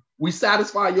 We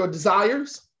satisfy your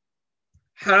desires.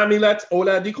 Hamilat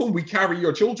oladikum, we carry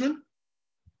your children.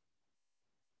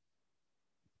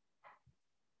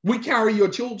 We carry your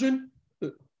children.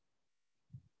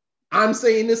 I'm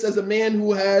saying this as a man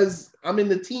I'm in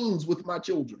the teens with my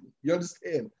children. You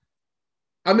understand?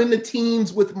 I'm in the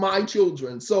teens with my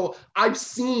children. So I've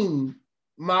seen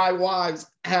my wives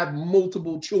have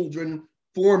multiple children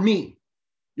for me.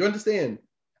 You understand?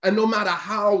 And no matter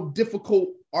how difficult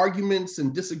arguments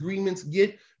and disagreements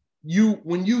get,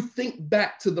 when you think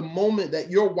back to the moment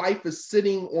that your wife is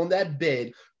sitting on that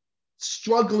bed,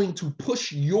 struggling to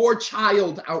push your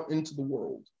child out into the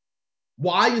world,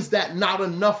 why is that not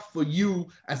enough for you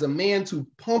as a man to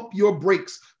pump your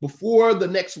brakes before the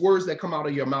next words that come out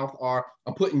of your mouth are,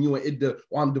 "I'm putting you in iddah,"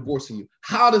 or "I'm divorcing you"?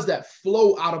 How does that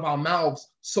flow out of our mouths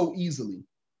so easily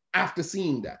after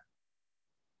seeing that?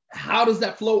 How does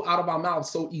that flow out of our mouths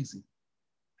so easy?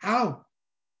 How?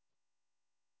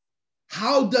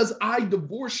 How does I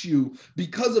divorce you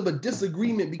because of a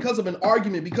disagreement, because of an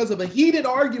argument, because of a heated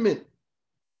argument?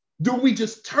 Do we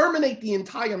just terminate the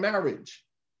entire marriage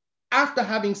after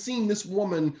having seen this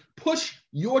woman push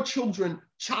your children,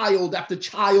 child after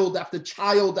child after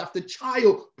child after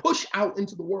child, push out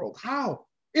into the world? How?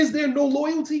 Is there no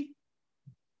loyalty?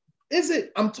 Is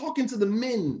it? I'm talking to the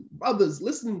men, brothers,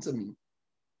 listening to me.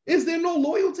 Is there no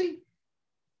loyalty?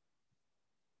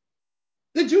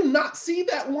 Did you not see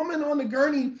that woman on the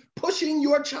gurney pushing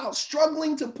your child,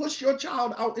 struggling to push your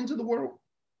child out into the world?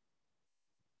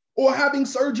 Or having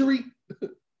surgery?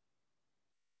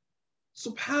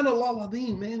 Subhanallah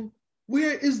al-Azim, man.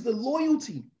 Where is the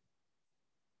loyalty?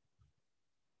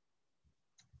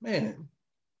 Man.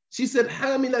 She said,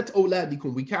 Hamilat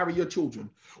awladikum, we carry your children.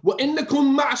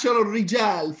 وَإِنَّكُمْ مَعْشَرَ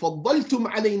الرِّجَالِ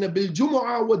فَضَّلْتُمْ عَلَيْنَا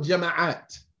بِالْجُمُعَةِ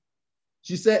وَالْجَمَعَاتِ.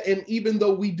 She said, and even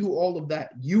though we do all of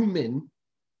that, you men,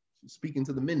 she's speaking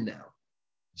to the men now.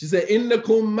 She said,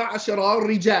 إِنَّكُمْ مَعْشَرَ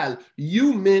الرِّجَالِ,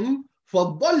 you men,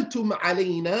 فَضَّلْتُمْ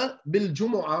عَلَيْنَا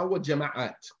بِالْجُمُعَةِ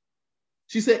وَالْجَمَعَاتِ.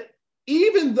 She said,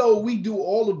 even though we do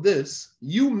all of this,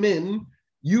 you men,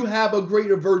 you have a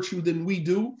greater virtue than we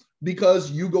do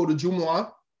because you go to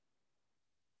Jumu'ah,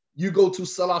 you go to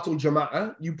Salatul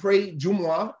Jama'ah, you pray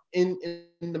Jumu'ah in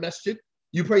the masjid,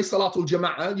 you pray Salatul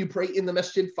Jama'ah, you pray in the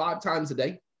masjid 5 times a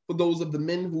day, for those of the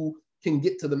men who can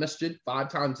get to the masjid 5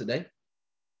 times a day.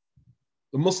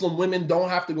 The Muslim women don't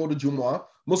have to go to Jumu'ah.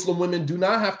 Muslim women do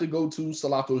not have to go to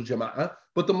Salatul Jama'ah,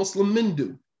 but the Muslim men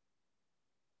do.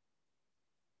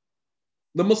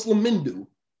 The Muslim men do.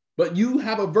 But you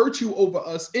have a virtue over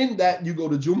us in that you go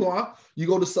to Jumu'ah, you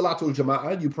go to Salatul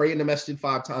Jama'ah, you pray in the masjid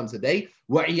 5 times a day,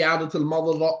 وَعِيَادَةُ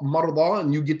الْمَرْضَى,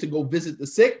 and you get to go visit the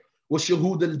sick,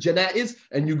 وَشُهُودَ الْجَنَائِزِ,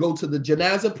 and you go to the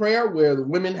janazah prayer where the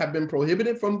women have been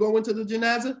prohibited from going to the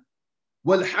janazah,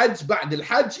 وَالْحَجْ بَعْدِ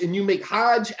الْحَجْ, and you make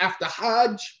hajj after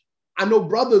hajj. I know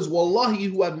brothers, wallahi,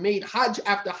 who have made hajj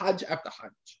after hajj after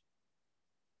hajj.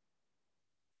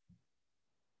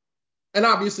 And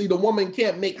obviously the woman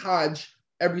can't make hajj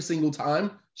every single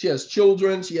time. She has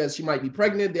children, she might be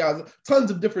pregnant. There are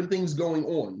tons of different things going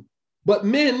on. But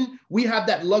men, we have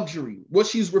that luxury. What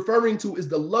she's referring to is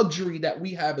the luxury that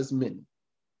we have as men.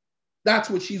 That's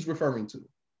what she's referring to.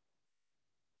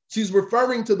 She's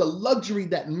referring to the luxury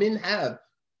that men have,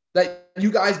 that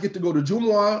you guys get to go to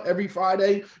Jumu'ah every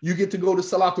Friday. You get to go to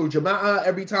Salatul Jama'ah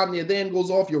every time the adhan goes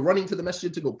off. You're running to the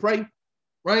masjid to go pray,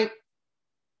 right?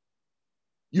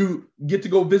 You get to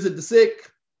go visit the sick,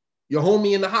 your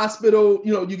homie in the hospital,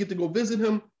 you know, you get to go visit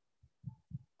him.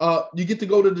 You get to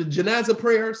go to the janazah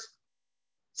prayers.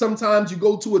 Sometimes you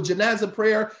go to a janazah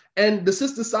prayer and the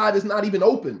sister side is not even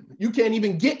open. You can't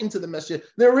even get into the masjid.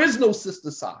 There is no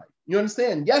sister side. You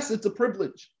understand? Yes, it's a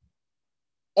privilege.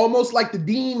 Almost like the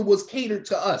deen was catered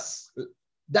to us.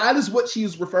 That is what she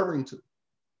is referring to.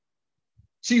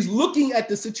 She's looking at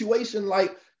the situation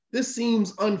like, this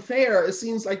seems unfair. It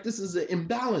seems like this is an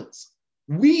imbalance.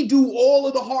 We do all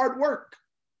of the hard work.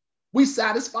 We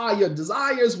satisfy your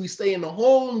desires. We stay in the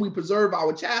home. We preserve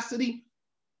our chastity.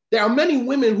 There are many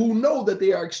women who know that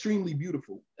they are extremely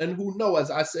beautiful and who know,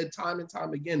 as I said time and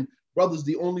time again, brothers,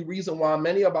 the only reason why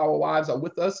many of our wives are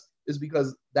with us is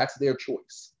because that's their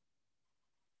choice.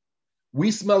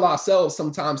 We smell ourselves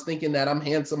sometimes thinking that I'm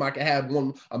handsome, I can have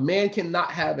one. A man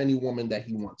cannot have any woman that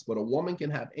he wants, but a woman can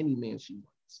have any man she wants.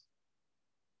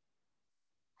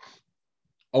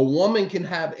 A woman can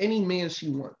have any man she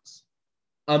wants.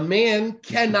 A man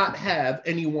cannot have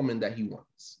any woman that he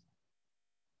wants.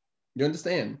 You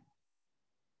understand?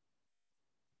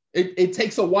 It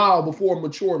takes a while before a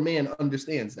mature man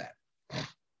understands that.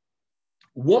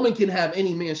 Woman can have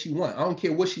any man she wants. I don't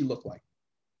care what she look like.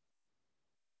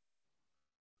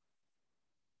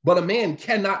 But a man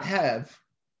cannot have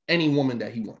any woman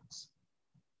that he wants.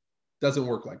 Doesn't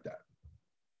work like that.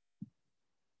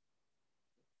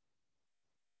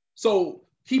 So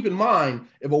keep in mind,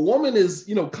 if a woman is,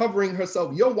 covering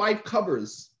herself, your wife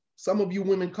covers. Some of you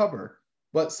women cover,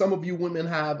 but some of you women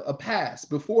have a past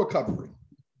before covering.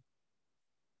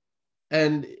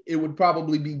 And it would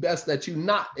probably be best that you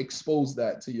not expose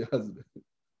that to your husband.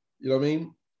 You know what I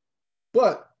mean?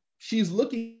 But she's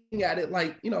looking at it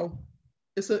like,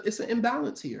 it's an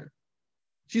imbalance here.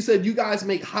 She said, you guys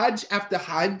make Hajj after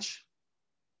Hajj.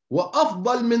 وَأَفْضَلْ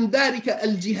مِنْ ذَلِكَ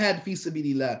الْجِهَادِ فِي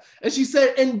سَبِيلِ اللَّهِ. And she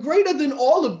said, and greater than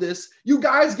all of this, you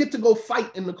guys get to go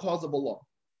fight in the cause of Allah.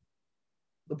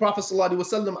 The Prophet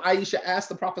ﷺ, Aisha asked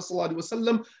the Prophet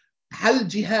ﷺ, هَلْ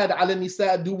جِهَادَ عَلَى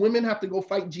النِّسَاءِ. Do women have to go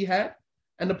fight jihad?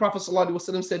 And the Prophet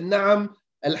ﷺ said, Naam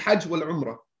al-Hajj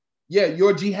wal-Umrah. Yeah,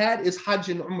 your jihad is Hajj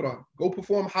and Umrah. Go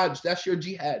perform Hajj. That's your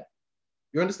jihad.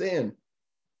 You understand?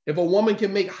 If a woman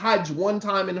can make Hajj one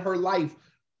time in her life,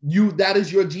 that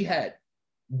is your jihad.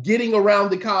 Getting around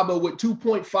the Kaaba with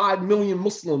 2.5 million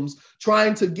Muslims,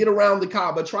 trying to get around the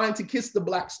Kaaba, trying to kiss the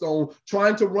black stone,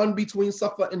 trying to run between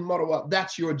Safa and Marwa,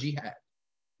 that's your jihad.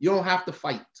 You don't have to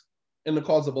fight in the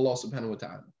cause of Allah subhanahu wa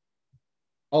ta'ala.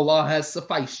 Allah has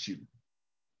sufficed you.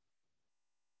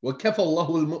 وَكَفَى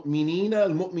اللَّهُ الْمُؤْمِنِينَ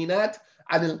الْمُؤْمِنَاتِ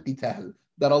عَنِ الْقِتَالِ.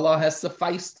 That Allah has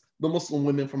sufficed the Muslim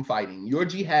women from fighting. Your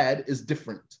jihad is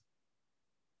different.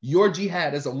 Your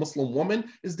jihad as a Muslim woman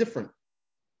is different.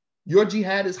 Your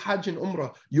jihad is Hajj and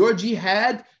Umrah. Your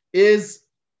jihad is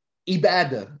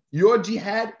ibadah. Your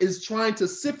jihad is trying to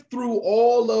sift through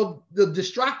all of the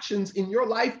distractions in your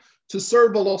life to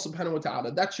serve Allah subhanahu wa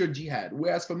ta'ala. That's your jihad.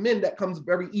 Whereas for men, that comes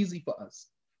very easy for us.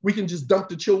 We can just dump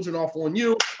the children off on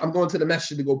you. I'm going to the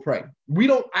masjid to go pray. We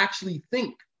don't actually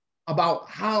think about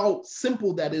how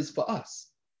simple that is for us.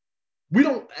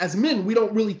 As men, we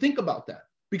don't really think about that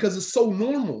because it's so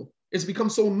normal. It's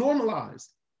become so normalized.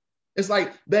 It's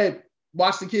like, babe,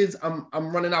 watch the kids. I'm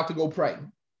running out to go pray.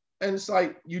 And it's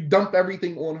like, you dump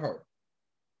everything on her.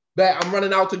 Babe, I'm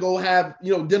running out to go have,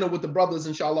 dinner with the brothers.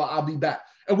 Inshallah, I'll be back.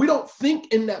 And we don't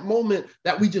think in that moment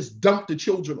that we just dump the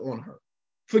children on her.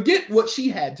 Forget what she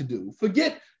had to do.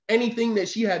 Forget anything that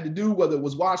she had to do, whether it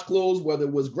was wash clothes, whether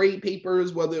it was grade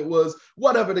papers, whether it was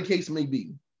whatever the case may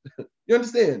be. You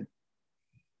understand?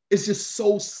 It's just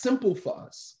so simple for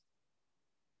us.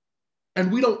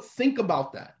 And we don't think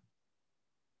about that.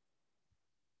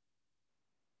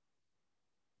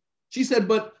 She said,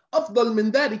 but أفضل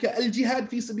من ذلك الجهاد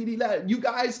في سبيل الله. You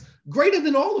guys, greater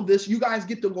than all of this, you guys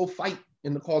get to go fight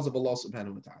in the cause of Allah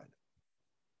subhanahu wa ta'ala.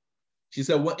 She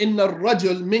said, وَإِنَّ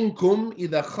الرَّجُلْ مِنْكُمْ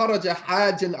إِذَا خَرَجَ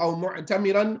حَاجًا أَوْ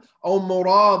مُعْتَمِرًا أَوْ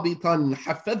مُرَابِطًا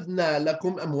حَفَظْنَا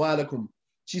لَكُمْ أَمْوَالَكُمْ.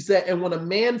 She said, and when a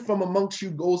man from amongst you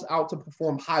goes out to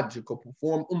perform Hajj, or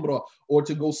perform Umrah, or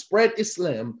to go spread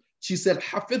Islam, she said,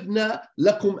 حَفِظْنَا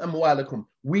لَكُمْ أَمْوَالَكُمْ.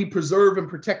 We preserve and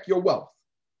protect your wealth.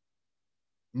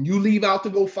 You leave out to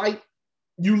go fight,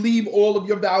 you leave all of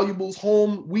your valuables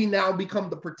home, we now become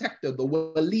the protector, the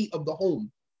wali of the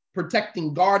home,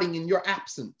 protecting, guarding in your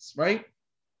absence, right?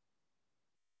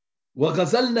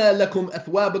 وَغَزَلْنَا لَكُمْ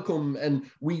أَثْوَابَكُمْ. And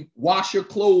we wash your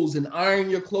clothes and iron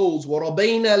your clothes.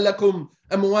 وَرَبَيْنَا لَكُمْ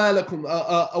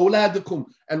أَمْوَالَكُمْ أَوْلَادَكُمْ.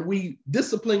 And we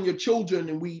discipline your children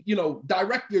and we,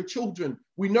 direct your children.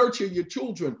 We nurture your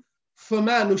children.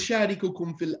 فَمَا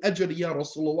نُشَارِكُكُمْ فِي الْأَجْرِ يَا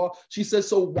رَسُولَ اللَّهِ. She says,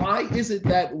 so why is it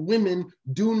that women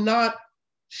do not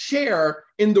share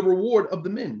in the reward of the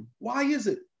men? Why is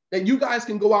it that you guys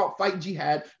can go out, fight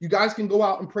jihad, you guys can go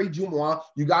out and pray Jumu'ah,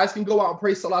 you guys can go out and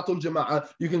pray Salatul Jama'ah,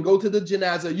 you can go to the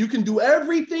janazah, you can do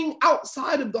everything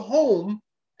outside of the home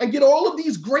and get all of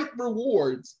these great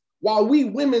rewards, while we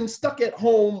women stuck at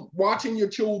home watching your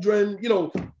children,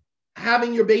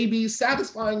 having your babies,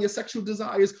 satisfying your sexual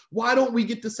desires? Why don't we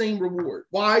get the same reward?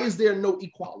 Why is there no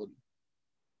equality?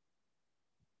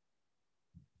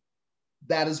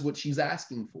 That is what she's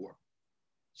asking for.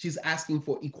 She's asking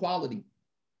for equality.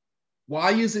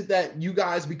 Why is it that you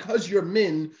guys, because you're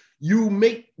men,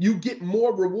 you get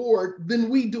more reward than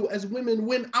we do as women,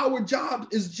 when our job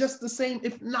is just the same,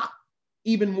 if not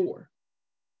even more?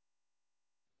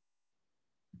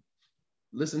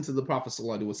 Listen to the Prophet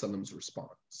ﷺ's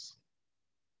response.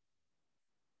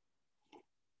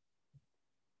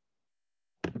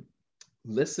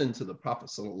 Listen to the Prophet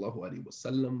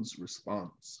ﷺ's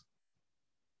response.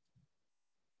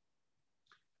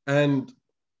 And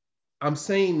I'm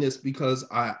saying this because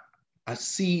I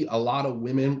see a lot of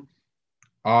women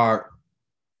are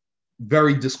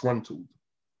very disgruntled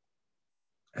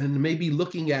and maybe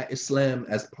looking at Islam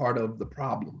as part of the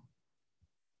problem.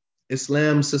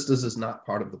 Islam, sisters, is not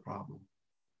part of the problem.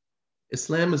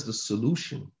 Islam is the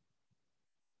solution.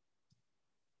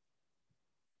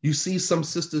 You see some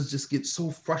sisters just get so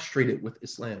frustrated with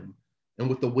Islam and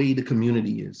with the way the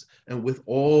community is and with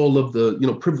all of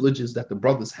the privileges that the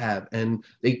brothers have, and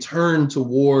they turn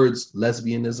towards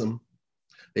lesbianism,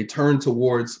 they turn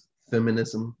towards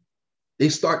feminism, they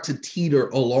start to teeter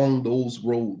along those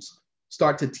roads,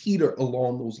 start to teeter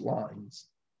along those lines,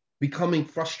 becoming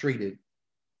frustrated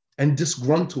and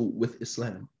disgruntled with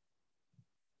Islam.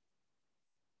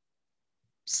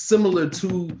 Similar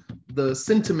to the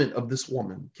sentiment of this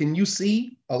woman. Can you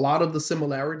see a lot of the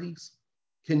similarities?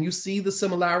 Can you see the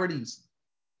similarities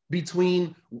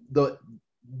between the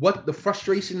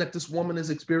frustration that this woman is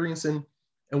experiencing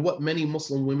and what many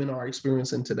Muslim women are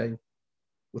experiencing today,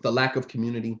 with a lack of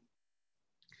community,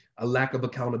 a lack of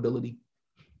accountability,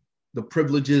 the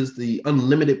privileges, the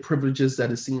unlimited privileges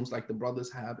that it seems like the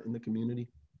brothers have in the community?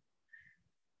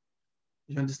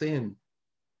 You understand?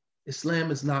 Islam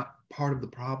is not part of the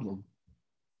problem.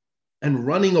 And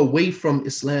running away from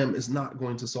Islam is not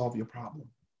going to solve your problem.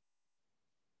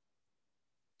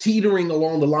 Teetering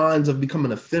along the lines of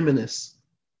becoming a feminist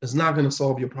is not going to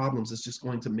solve your problems. It's just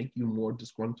going to make you more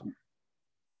disgruntled.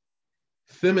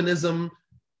 Feminism,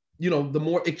 the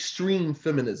more extreme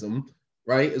feminism,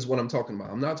 right, is what I'm talking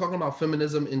about. I'm not talking about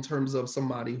feminism in terms of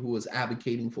somebody who is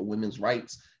advocating for women's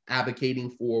rights, advocating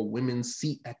for women's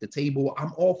seat at the table.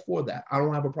 I'm all for that. I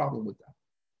don't have a problem with that.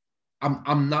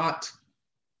 I'm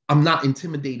not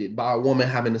intimidated by a woman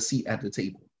having a seat at the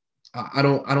table. I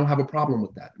don't have a problem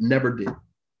with that. Never did.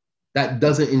 That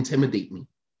doesn't intimidate me.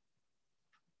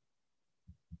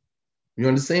 You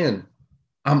understand?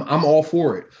 I'm all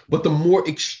for it. But the more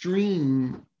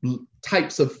extreme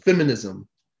types of feminism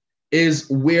is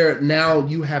where now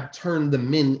you have turned the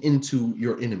men into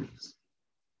your enemies.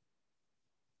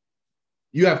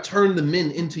 You have turned the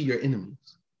men into your enemies.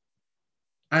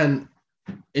 And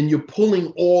you're pulling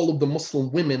all of the Muslim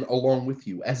women along with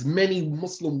you. As many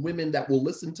Muslim women that will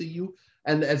listen to you,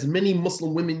 and as many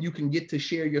Muslim women you can get to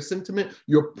share your sentiment,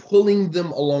 you're pulling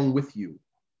them along with you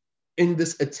in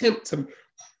this attempt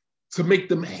to make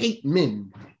them hate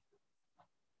men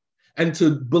and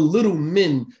to belittle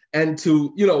men and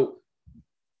to,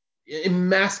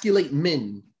 emasculate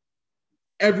men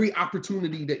every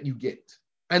opportunity that you get.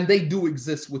 And they do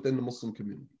exist within the Muslim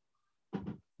community.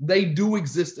 They do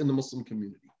exist in the Muslim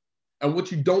community. And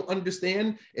what you don't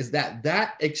understand is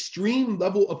that extreme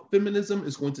level of feminism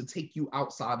is going to take you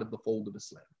outside of the fold of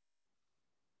Islam.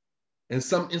 In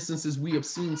some instances, we have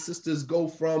seen sisters go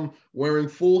from wearing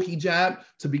full hijab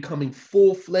to becoming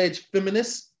full-fledged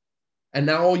feminists. And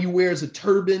now all you wear is a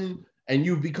turban, and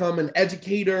you've become an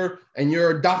educator, and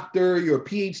you're a doctor, you're a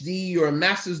PhD, you're a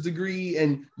master's degree,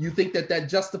 and you think that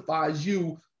justifies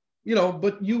you,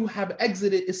 but you have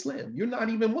exited Islam. You're not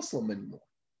even Muslim anymore.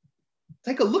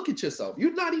 Take a look at yourself.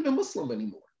 You're not even Muslim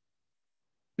anymore.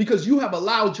 Because you have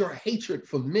allowed your hatred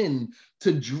for men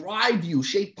to drive you.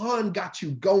 Shaitan got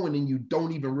you going and you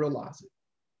don't even realize it.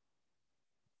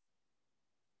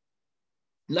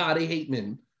 Nah, they hate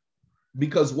men.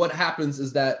 Because what happens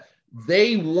is that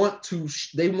they want to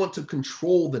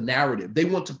control the narrative. They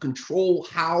want to control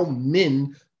how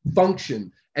men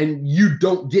function. And you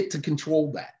don't get to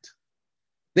control that.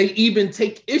 They even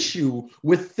take issue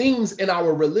with things in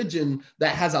our religion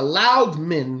that has allowed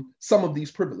men some of these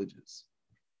privileges.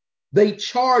 They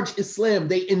charge Islam,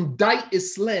 they indict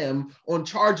Islam on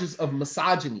charges of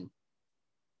misogyny.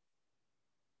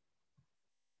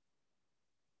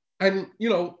 And,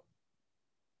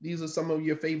 these are some of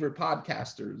your favorite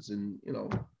podcasters and,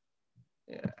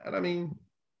 yeah, and I mean,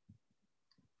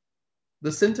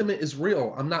 the sentiment is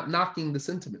real. I'm not knocking the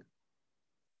sentiment.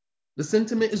 The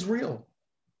sentiment is real.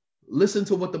 Listen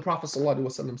to what the Prophet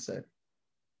ﷺ said.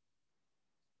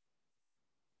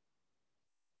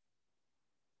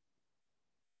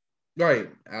 Right.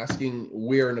 Asking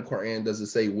where in the Quran does it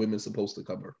say women supposed to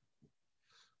cover?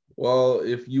 Well,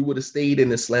 if you would have stayed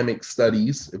in Islamic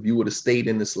studies, if you would have stayed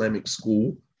in Islamic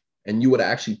school, and you would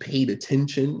have actually paid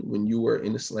attention when you were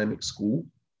in Islamic school,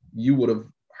 you would have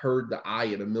heard the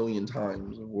ayat a million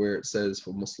times where it says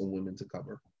for Muslim women to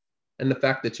cover. And the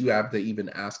fact that you have to even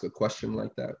ask a question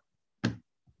like that,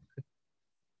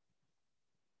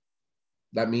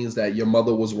 that means that your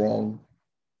mother was wrong.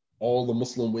 All the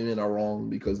Muslim women are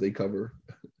wrong because they cover.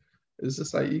 It's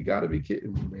just like, you got to be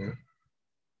kidding me, man.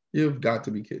 You've got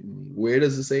to be kidding me. Where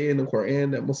does it say in the Quran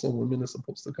that Muslim women are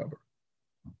supposed to cover?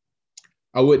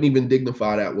 I wouldn't even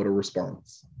dignify that with a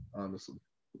response, honestly.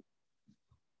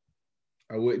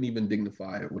 I wouldn't even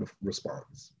dignify it with a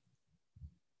response.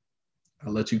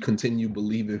 I'll let you continue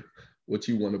believing what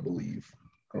you want to believe.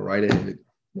 All right, ahead.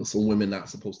 Muslim women not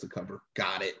supposed to cover.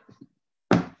 Got it.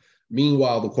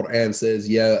 Meanwhile, the Quran says,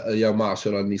 Ya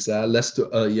ma'ashara nisa,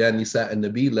 ya nisa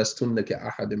an-nabi, lastunna ka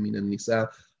ahad min an-nisa.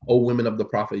 O women of the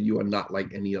Prophet, you are not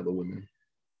like any other women.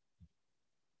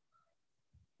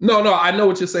 No, I know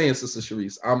what you're saying, Sister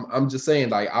Sharice. I'm just saying,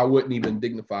 like, I wouldn't even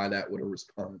dignify that with a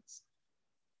response.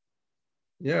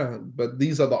 Yeah, but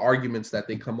these are the arguments that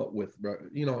they come up with, bro.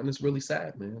 And it's really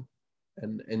sad, man.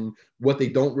 And what they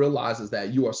don't realize is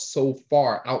that you are so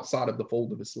far outside of the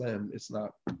fold of Islam. It's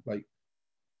not like,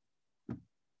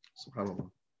 subhanAllah.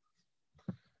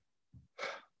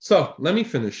 So let me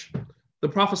finish. The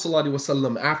Prophet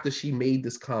ﷺ, after she made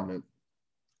this comment,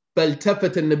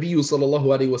 فالتفت النبي صلى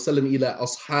الله عليه وسلم إلى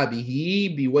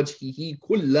أصحابه بوجهه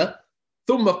كله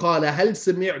ثم قال هل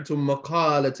سمعتم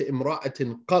مقالة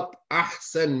امرأة قط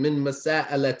أحسن من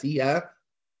مساءلتها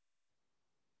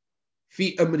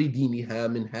في أمر دينها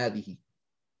من هذه.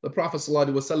 The Prophet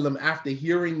ﷺ, after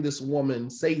hearing this woman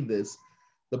say this,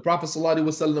 the Prophet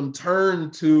ﷺ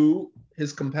turned to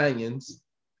his companions,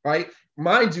 right?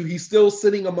 Mind you, he's still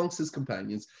sitting amongst his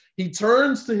companions. He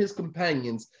turns to his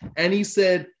companions and he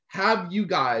said, have you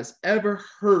guys ever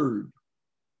heard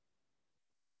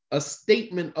a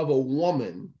statement of a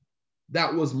woman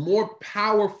that was more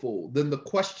powerful than the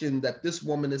question that this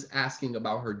woman is asking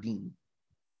about her deen?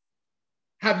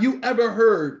 Have you ever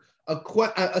heard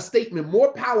a statement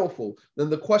more powerful than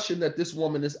the question that this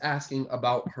woman is asking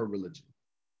about her religion?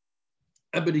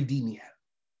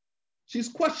 She's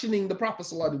questioning the Prophet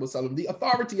ﷺ, the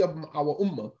authority of our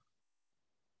ummah,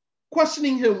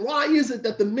 questioning him. Why is it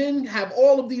that the men have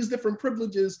all of these different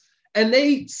privileges and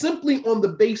they simply on the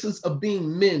basis of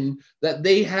being men that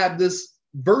they have this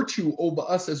virtue over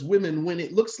us as women, when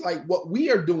it looks like what we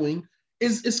are doing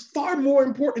is far more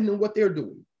important than what they're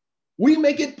doing? We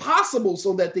make it possible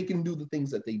so that they can do the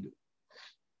things that they do.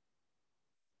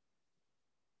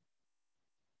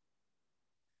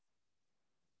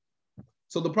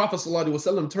 So the Prophet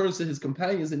ﷺ turns to his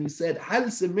companions and he said, هل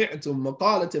سمعتم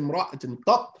مقالة امرأة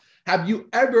قط? Have you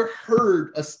ever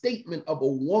heard a statement of a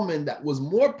woman that was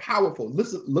more powerful?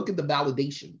 Listen, look at the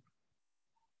validation.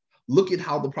 Look at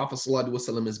how the Prophet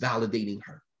ﷺ is validating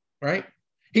her, right?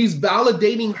 He's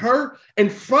validating her in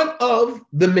front of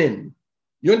the men.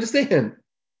 You understand?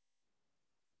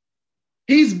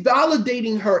 He's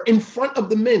validating her in front of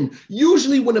the men.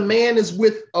 Usually when a man is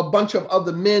with a bunch of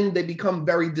other men, they become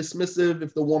very dismissive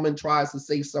if the woman tries to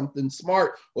say something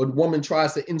smart or the woman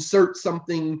tries to insert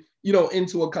something,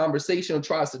 into a conversation or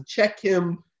tries to check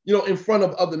him, in front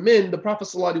of other men. The Prophet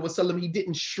ﷺ, he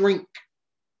didn't shrink.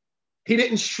 He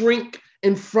didn't shrink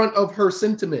in front of her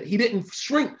sentiment. He didn't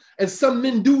shrink. And some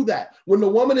men do that. When the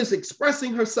woman is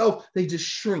expressing herself, they just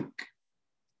shrink.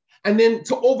 And then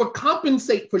to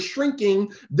overcompensate for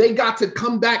shrinking, they got to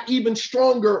come back even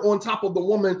stronger on top of the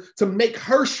woman to make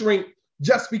her shrink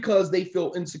just because they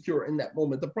feel insecure in that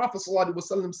moment. The Prophet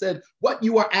ﷺ said, what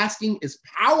you are asking is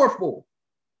powerful.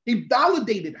 He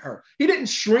validated her. He didn't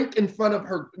shrink in front of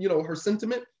her, her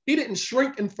sentiment. He didn't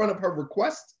shrink in front of her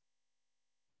request.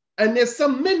 And there's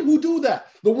some men who do that.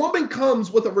 The woman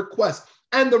comes with a request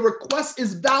and the request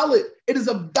is valid. It is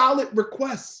a valid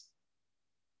request.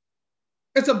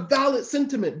 It's a valid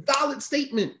sentiment, valid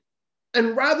statement.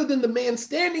 And rather than the man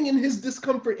standing in his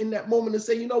discomfort in that moment and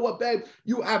say, you know what, babe,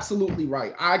 you're absolutely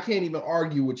right. I can't even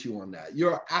argue with you on that.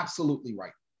 You're absolutely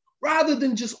right. Rather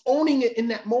than just owning it in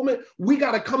that moment, we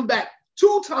got to come back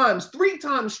 2 times, 3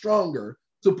 times stronger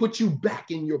to put you back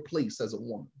in your place as a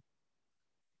woman.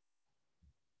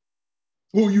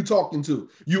 Who are you talking to?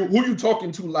 Who you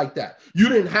talking to like that? You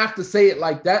didn't have to say it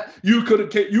like that. You could have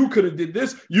did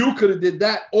this. You could have did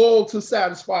that, all to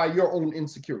satisfy your own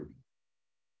insecurity.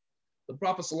 The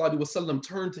Prophet ﷺ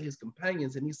turned to his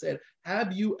companions and he said,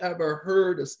 have you ever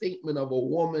heard a statement of a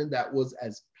woman that was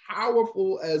as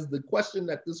powerful as the question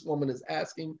that this woman is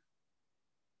asking?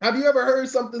 Have you ever heard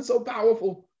something so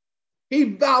powerful? He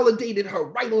validated her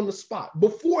right on the spot.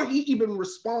 Before he even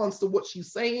responds to what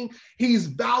she's saying, he's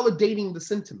validating the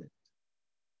sentiment.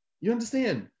 You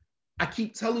understand? I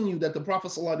keep telling you that the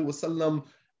Prophet ﷺ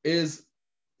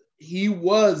he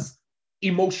was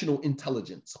emotional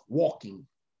intelligence walking.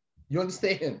 You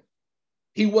understand?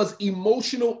 He was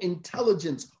emotional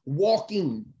intelligence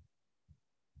walking.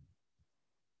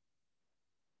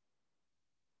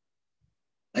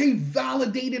 He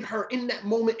validated her in that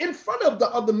moment in front of the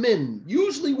other men.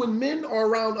 Usually when men are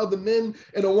around other men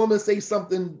and a woman says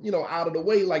something, out of the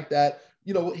way like that,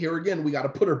 here again, we got to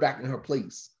put her back in her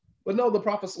place. But no, the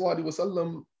Prophet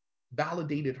ﷺ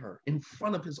validated her in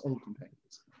front of his own companions.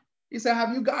 He said,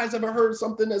 have you guys ever heard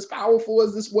something as powerful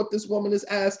as this, what this woman is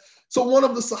asked? So one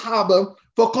of the Sahaba,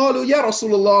 فَقَالُوا يَا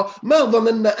رَسُولَ اللَّهِ مَا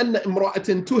ظَنَنَّا أَنَّ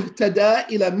إِمْرَأَةٍ تُهْتَدَى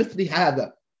إِلَى مِثْلِ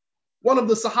هَذَا. One of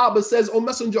the Sahaba says, O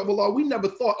Messenger of Allah, we never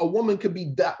thought a woman could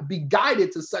be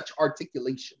guided to such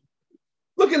articulation.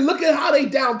 Look at how they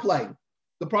downplay.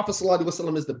 The Prophet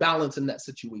ﷺ is the balance in that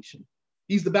situation.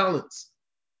 He's the balance.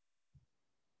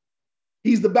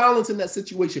 He's the balance in that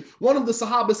situation. One of the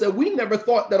Sahaba said, we never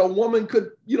thought that a woman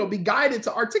could, be guided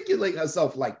to articulate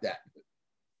herself like that.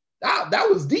 That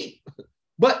was deep,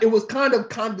 but it was kind of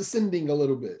condescending a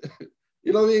little bit.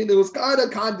 You know what I mean? It was kind of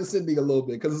condescending a little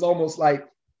bit because it's almost like,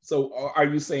 so are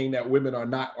you saying that women are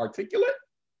not articulate?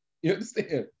 You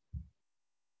understand?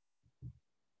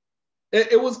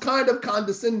 It was kind of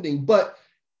condescending, but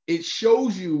it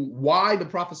shows you why the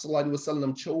Prophet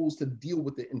ﷺ chose to deal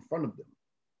with it in front of them.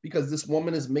 Because this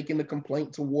woman is making a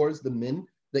complaint towards the men,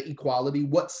 the equality,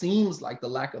 what seems like the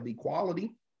lack of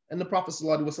equality. And the Prophet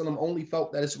ﷺ only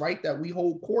felt that it's right that we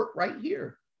hold court right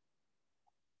here.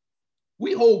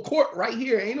 We hold court right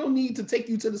here. Ain't no need to take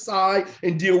you to the side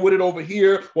and deal with it over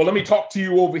here. Well, let me talk to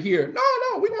you over here.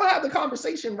 No, we're going to have the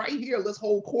conversation right here. Let's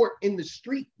hold court in the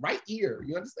street right here.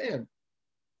 You understand?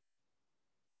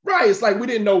 Right. It's like we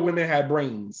didn't know women had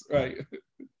brains, right?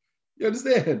 You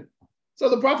understand? So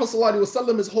the Prophet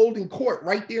ﷺ is holding court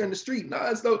right there in the street. No,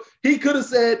 as though he could have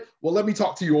said, well, let me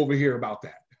talk to you over here about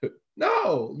that.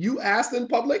 No, you asked in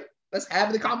public. Let's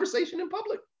have the conversation in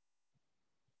public.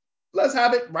 Let's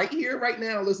have it right here, right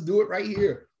now. Let's do it right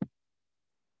here.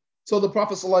 So the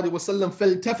Prophet ﷺ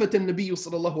فَالْتَفَتَ النَّبِيُّ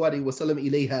صلى الله عليه وسلم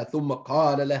إليها ثم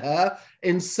قال لها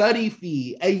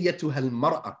انصرفي أيتها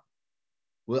المرأة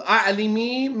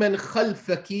وأعلمي من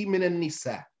خلفك من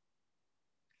النساء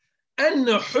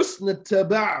أن حسن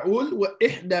التباعل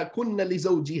وإحدى كن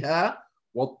لزوجها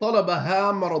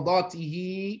وطلبها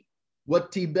مرضاته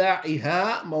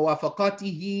واتباعها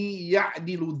موافقته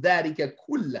يعدل ذلك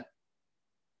كله.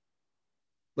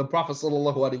 The Prophet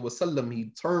ﷺ, he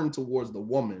turned towards the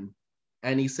woman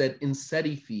and he said,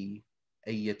 Insarifi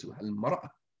ayyatuha al-mar'a.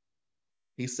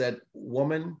 He said,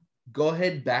 woman, go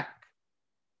ahead back.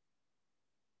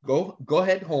 Go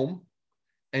ahead home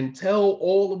and tell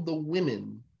all of the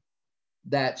women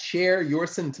that share your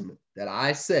sentiment that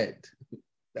I said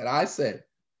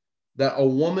that a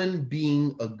woman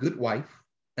being a good wife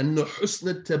and the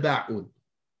husn taba'un,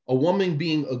 a woman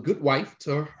being a good wife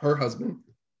to her husband,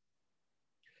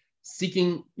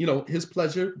 seeking, his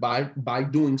pleasure by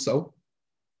doing so,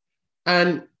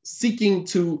 and seeking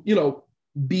to,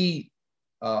 be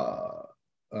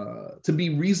to be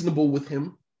reasonable with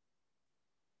him.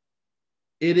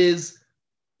 It is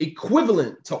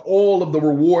equivalent to all of the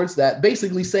rewards that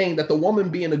basically saying that the woman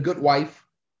being a good wife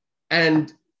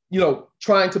and,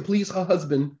 trying to please her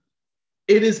husband,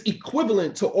 it is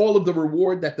equivalent to all of the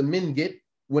reward that the men get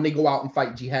when they go out and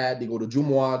fight jihad, they go to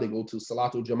Jumu'ah, they go to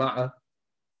Salatul Jama'ah.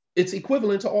 It's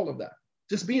equivalent to all of that,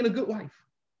 just being a good wife.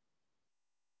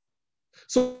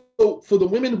 So for the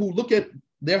women who look at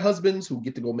their husbands who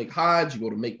get to go make Hajj, you go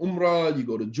to make Umrah, you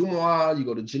go to Jumu'ah, you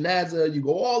go to Janazah, you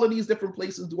go all of these different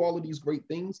places, do all of these great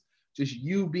things, just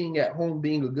you being at home,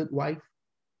 being a good wife,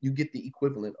 you get the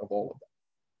equivalent of all of that.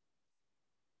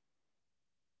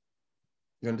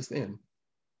 You understand?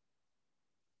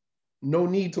 No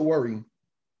need to worry.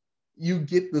 You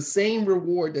get the same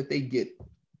reward that they get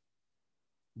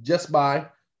just by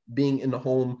being in the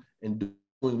home and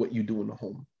doing what you do in the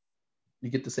home. You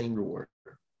get the same reward.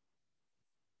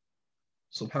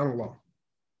 SubhanAllah.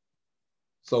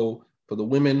 So for the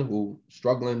women who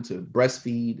struggling to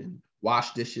breastfeed and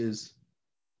wash dishes,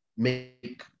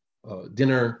 make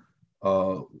dinner,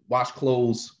 wash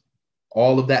clothes,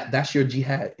 all of that. That's your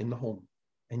jihad in the home.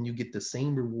 And you get the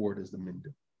same reward as the men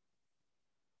do.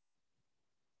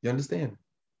 You understand?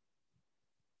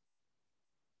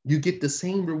 You get the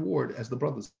same reward as the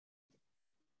brothers.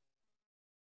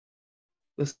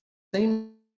 The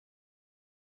same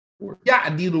reward.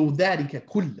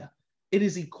 It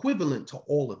is equivalent to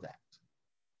all of that.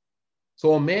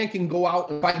 So a man can go out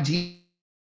and fight Jesus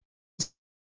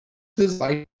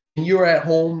life, and you're at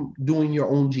home doing your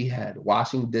own jihad,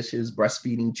 washing dishes,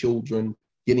 breastfeeding children,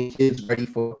 getting kids ready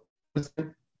for.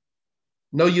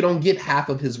 No, you don't get half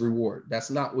of his reward. That's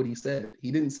not what he said.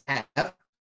 He didn't say half.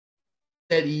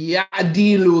 He said,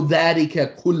 Ya'dilu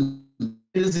dhalika kull.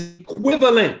 It is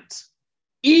equivalent,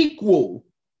 equal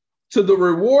to the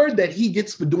reward that he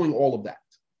gets for doing all of that.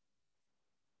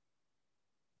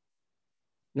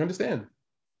 You understand?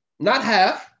 Not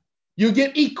half. You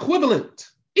get equivalent,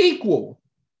 equal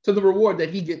to the reward that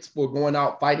he gets for going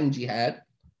out, fighting jihad,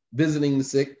 visiting the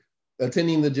sick,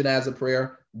 attending the janazah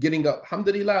prayer, getting up.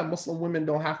 Alhamdulillah, Muslim women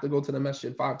don't have to go to the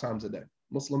masjid 5 times a day.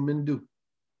 Muslim men do.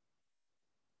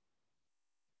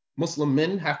 Muslim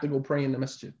men have to go pray in the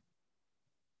masjid.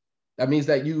 That means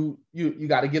that you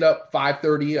got to get up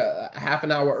 5:30, a half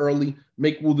an hour early,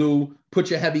 make wudu, put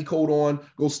your heavy coat on,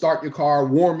 go start your car,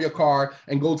 warm your car,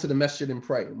 and go to the masjid and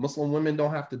pray. Muslim women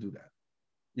don't have to do that.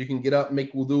 You can get up,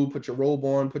 make wudu, put your robe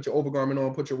on, put your overgarment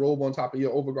on, put your robe on top of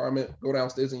your overgarment, go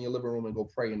downstairs in your living room and go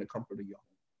pray in the comfort of your home.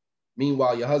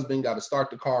 Meanwhile, your husband got to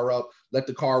start the car up, let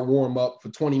the car warm up for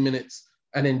 20 minutes,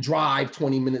 and then drive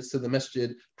 20 minutes to the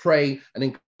masjid, pray, and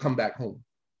then come back home.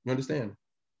 You understand?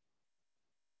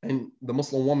 And the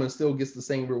Muslim woman still gets the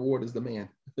same reward as the man.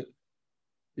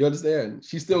 You understand?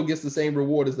 She still gets the same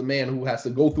reward as the man who has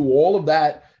to go through all of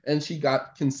that, and she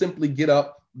can simply get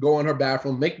up, go in her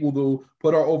bathroom, make wudu,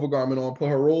 put her overgarment on, put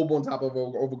her robe on top of her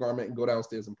overgarment, and go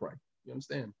downstairs and pray. You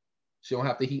understand? She don't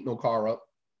have to heat no car up.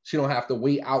 She don't have to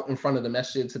wait out in front of the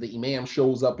masjid till the imam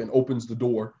shows up and opens the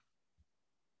door.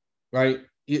 Right?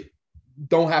 You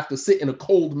don't have to sit in a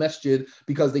cold masjid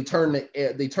because they turn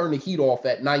the heat off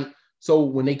at night. So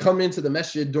when they come into the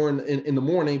masjid in the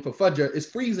morning for Fajr, it's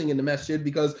freezing in the masjid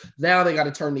because now they got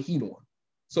to turn the heat on.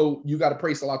 So you got to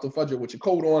pray Salatul Fajr with your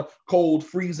coat on, cold,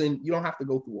 freezing. You don't have to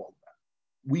go through all of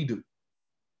that. We do.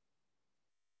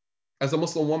 As a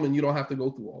Muslim woman, you don't have to go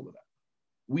through all of that.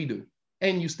 We do.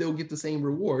 And you still get the same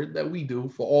reward that we do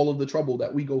for all of the trouble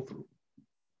that we go through.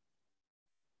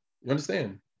 You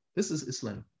understand? This is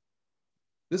Islam.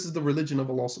 This is the religion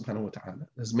of Allah subhanahu wa ta'ala.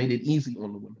 Has made it easy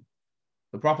on the women.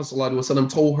 The Prophet ﷺ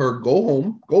told her, go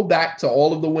home, go back to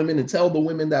all of the women and tell the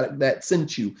women that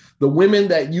sent you, the women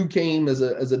that you came as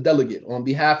a delegate on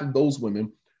behalf of those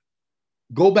women,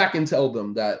 go back and tell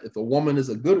them that if a woman is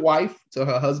a good wife to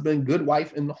her husband, good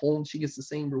wife in the home, she gets the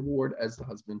same reward as the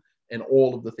husband and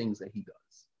all of the things that he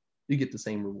does. You get the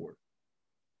same reward.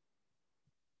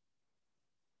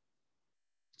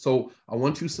 So I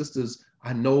want you sisters,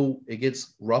 I know it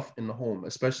gets rough in the home,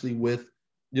 especially with,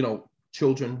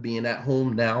 children being at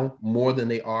home now more than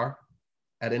they are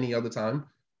at any other time.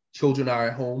 Children are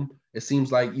at home. It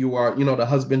seems like you are, the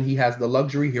husband, he has the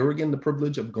luxury, here again, the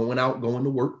privilege of going out, going to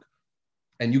work,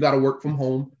 and you got to work from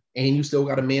home and you still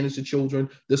got to manage the children.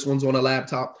 This one's on a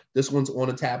laptop. This one's on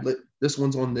a tablet. This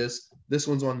one's on this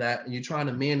one's on that. And you're trying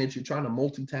to manage, you're trying to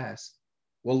multitask.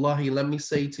 Wallahi, let me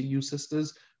say to you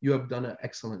sisters, you have done an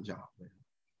excellent job, man.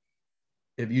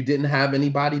 If you didn't have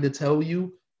anybody to tell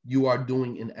you, you are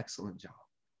doing an excellent job.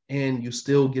 And you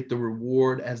still get the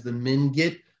reward as the men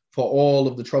get for all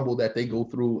of the trouble that they go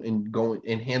through and going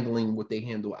and handling what they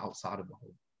handle outside of the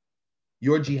home.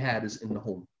 Your jihad is in the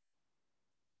home.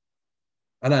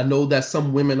 And I know that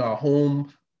some women are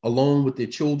home alone with their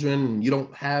children and you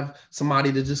don't have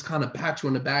somebody to just kind of pat you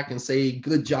on the back and say,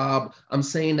 good job. I'm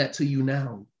saying that to you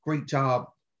now. Great job.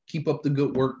 Keep up the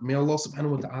good work. May Allah subhanahu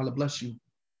wa ta'ala bless you.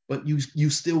 But you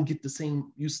still get the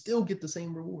same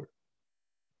reward.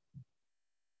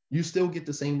 You still get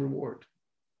the same reward.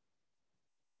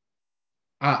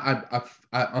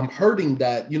 I'm hurting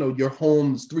that, your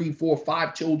home's 3, 4,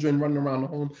 5 children running around the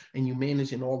home and you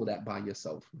managing all of that by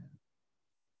yourself, man.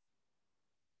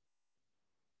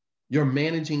 You're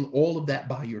managing all of that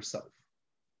by yourself.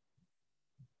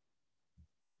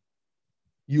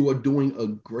 You are doing a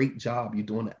great job. You're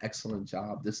doing an excellent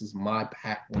job. This is my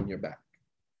pat on your back.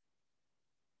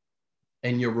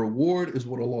 And your reward is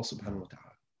what Allah subhanahu wa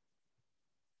ta'ala.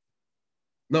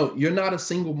 No, you're not a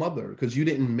single mother because you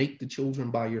didn't make the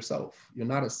children by yourself. You're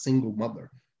not a single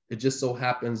mother. It just so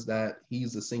happens that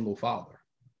he's a single father.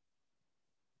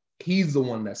 He's the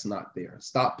one that's not there.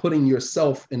 Stop putting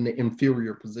yourself in the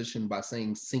inferior position by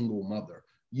saying single mother.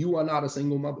 You are not a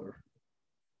single mother.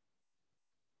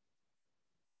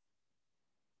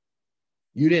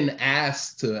 You didn't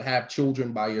ask to have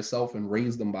children by yourself and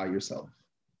raise them by yourself.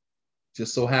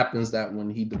 Just so happens that when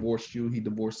he divorced you, he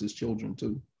divorced his children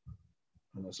too.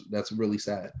 And that's really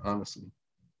sad, honestly.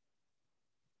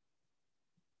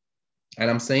 And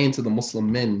I'm saying to the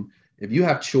Muslim men, if you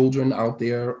have children out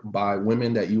there by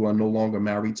women that you are no longer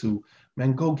married to,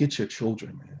 man, go get your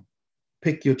children, man.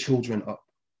 Pick your children up.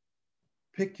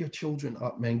 Pick your children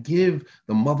up, man. Give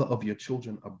the mother of your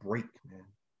children a break, man.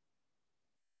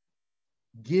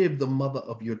 Give the mother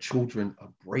of your children a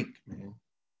break, man.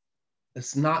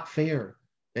 It's not fair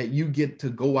that you get to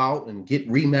go out and get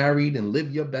remarried and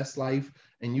live your best life,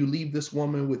 and you leave this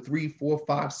woman with 3, 4,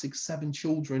 5, 6, 7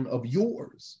 children of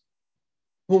yours,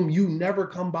 whom you never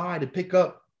come by to pick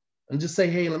up and just say,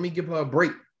 hey, let me give her a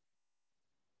break.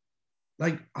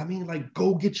 Like,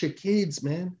 go get your kids,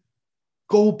 man.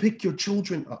 Go pick your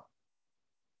children up.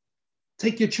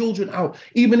 Take your children out,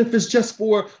 even if it's just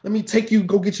for, let me take you,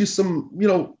 go get you some,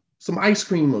 some ice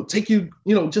cream, or take you,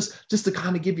 just to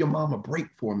kind of give your mom a break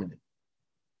for a minute.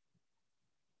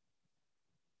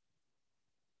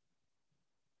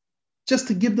 Just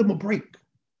to give them a break.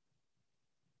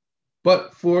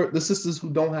 But for the sisters who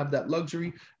don't have that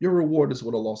luxury, your reward is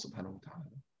with Allah subhanahu wa ta'ala.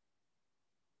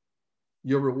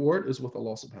 Your reward is with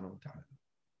Allah subhanahu wa ta'ala.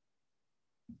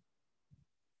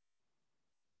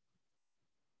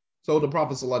 So the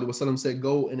Prophet ﷺ said,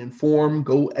 go and inform,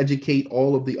 go educate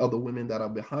all of the other women that are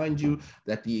behind you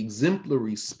that the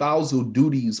exemplary spousal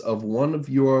duties of one of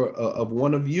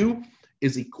you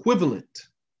is equivalent,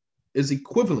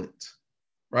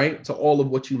 right, to all of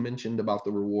what you mentioned about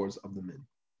the rewards of the men.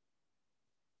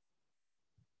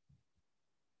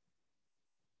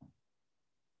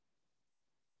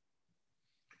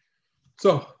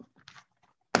 So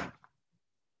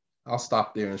I'll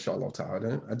stop there, inshallah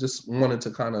ta'ala. I just wanted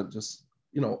to kind of just,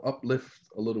 uplift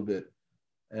a little bit.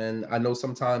 And I know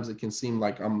sometimes it can seem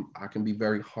like I can be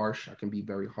very harsh, I can be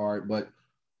very hard, but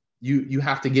you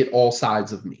have to get all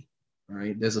sides of me,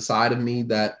 right? There's a side of me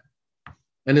that,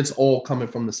 and it's all coming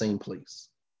from the same place.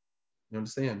 You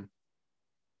understand?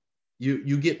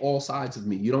 You get all sides of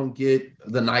me. You don't get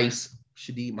the nice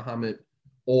Shadid Muhammad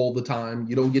all the time.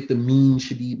 You don't get the mean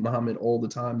Shadid Muhammad all the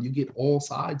time. You get all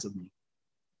sides of me.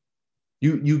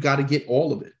 You got to get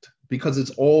all of it because it's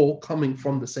all coming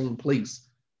from the same place,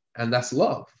 and that's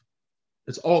love.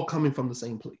 It's all coming from the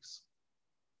same place.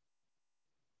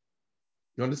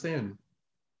 You understand?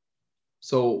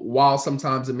 So while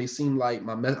sometimes it may seem like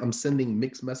I'm sending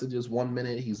mixed messages, 1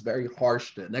 minute he's very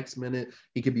harsh, the next minute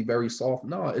he could be very soft.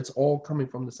 No, it's all coming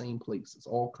from the same place. It's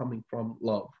all coming from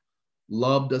love.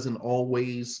 Love doesn't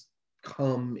always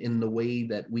come in the way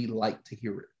that we like to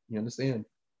hear it. You understand?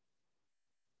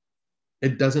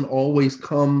 It doesn't always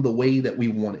come the way that we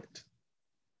want it.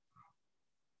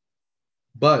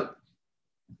 But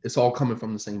it's all coming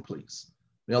from the same place.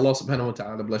 May Allah subhanahu wa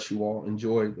ta'ala bless you all.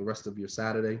 Enjoy the rest of your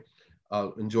Saturday.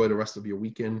 Enjoy the rest of your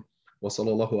weekend. وصلى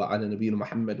الله على نبينا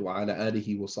محمد وعلى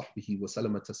آله وصحبه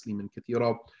وسلم تسليما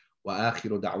كثيرا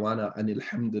وآخر دعوانا أن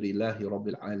الحمد لله رب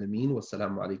العالمين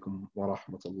والسلام عليكم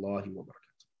ورحمة الله وبركاته.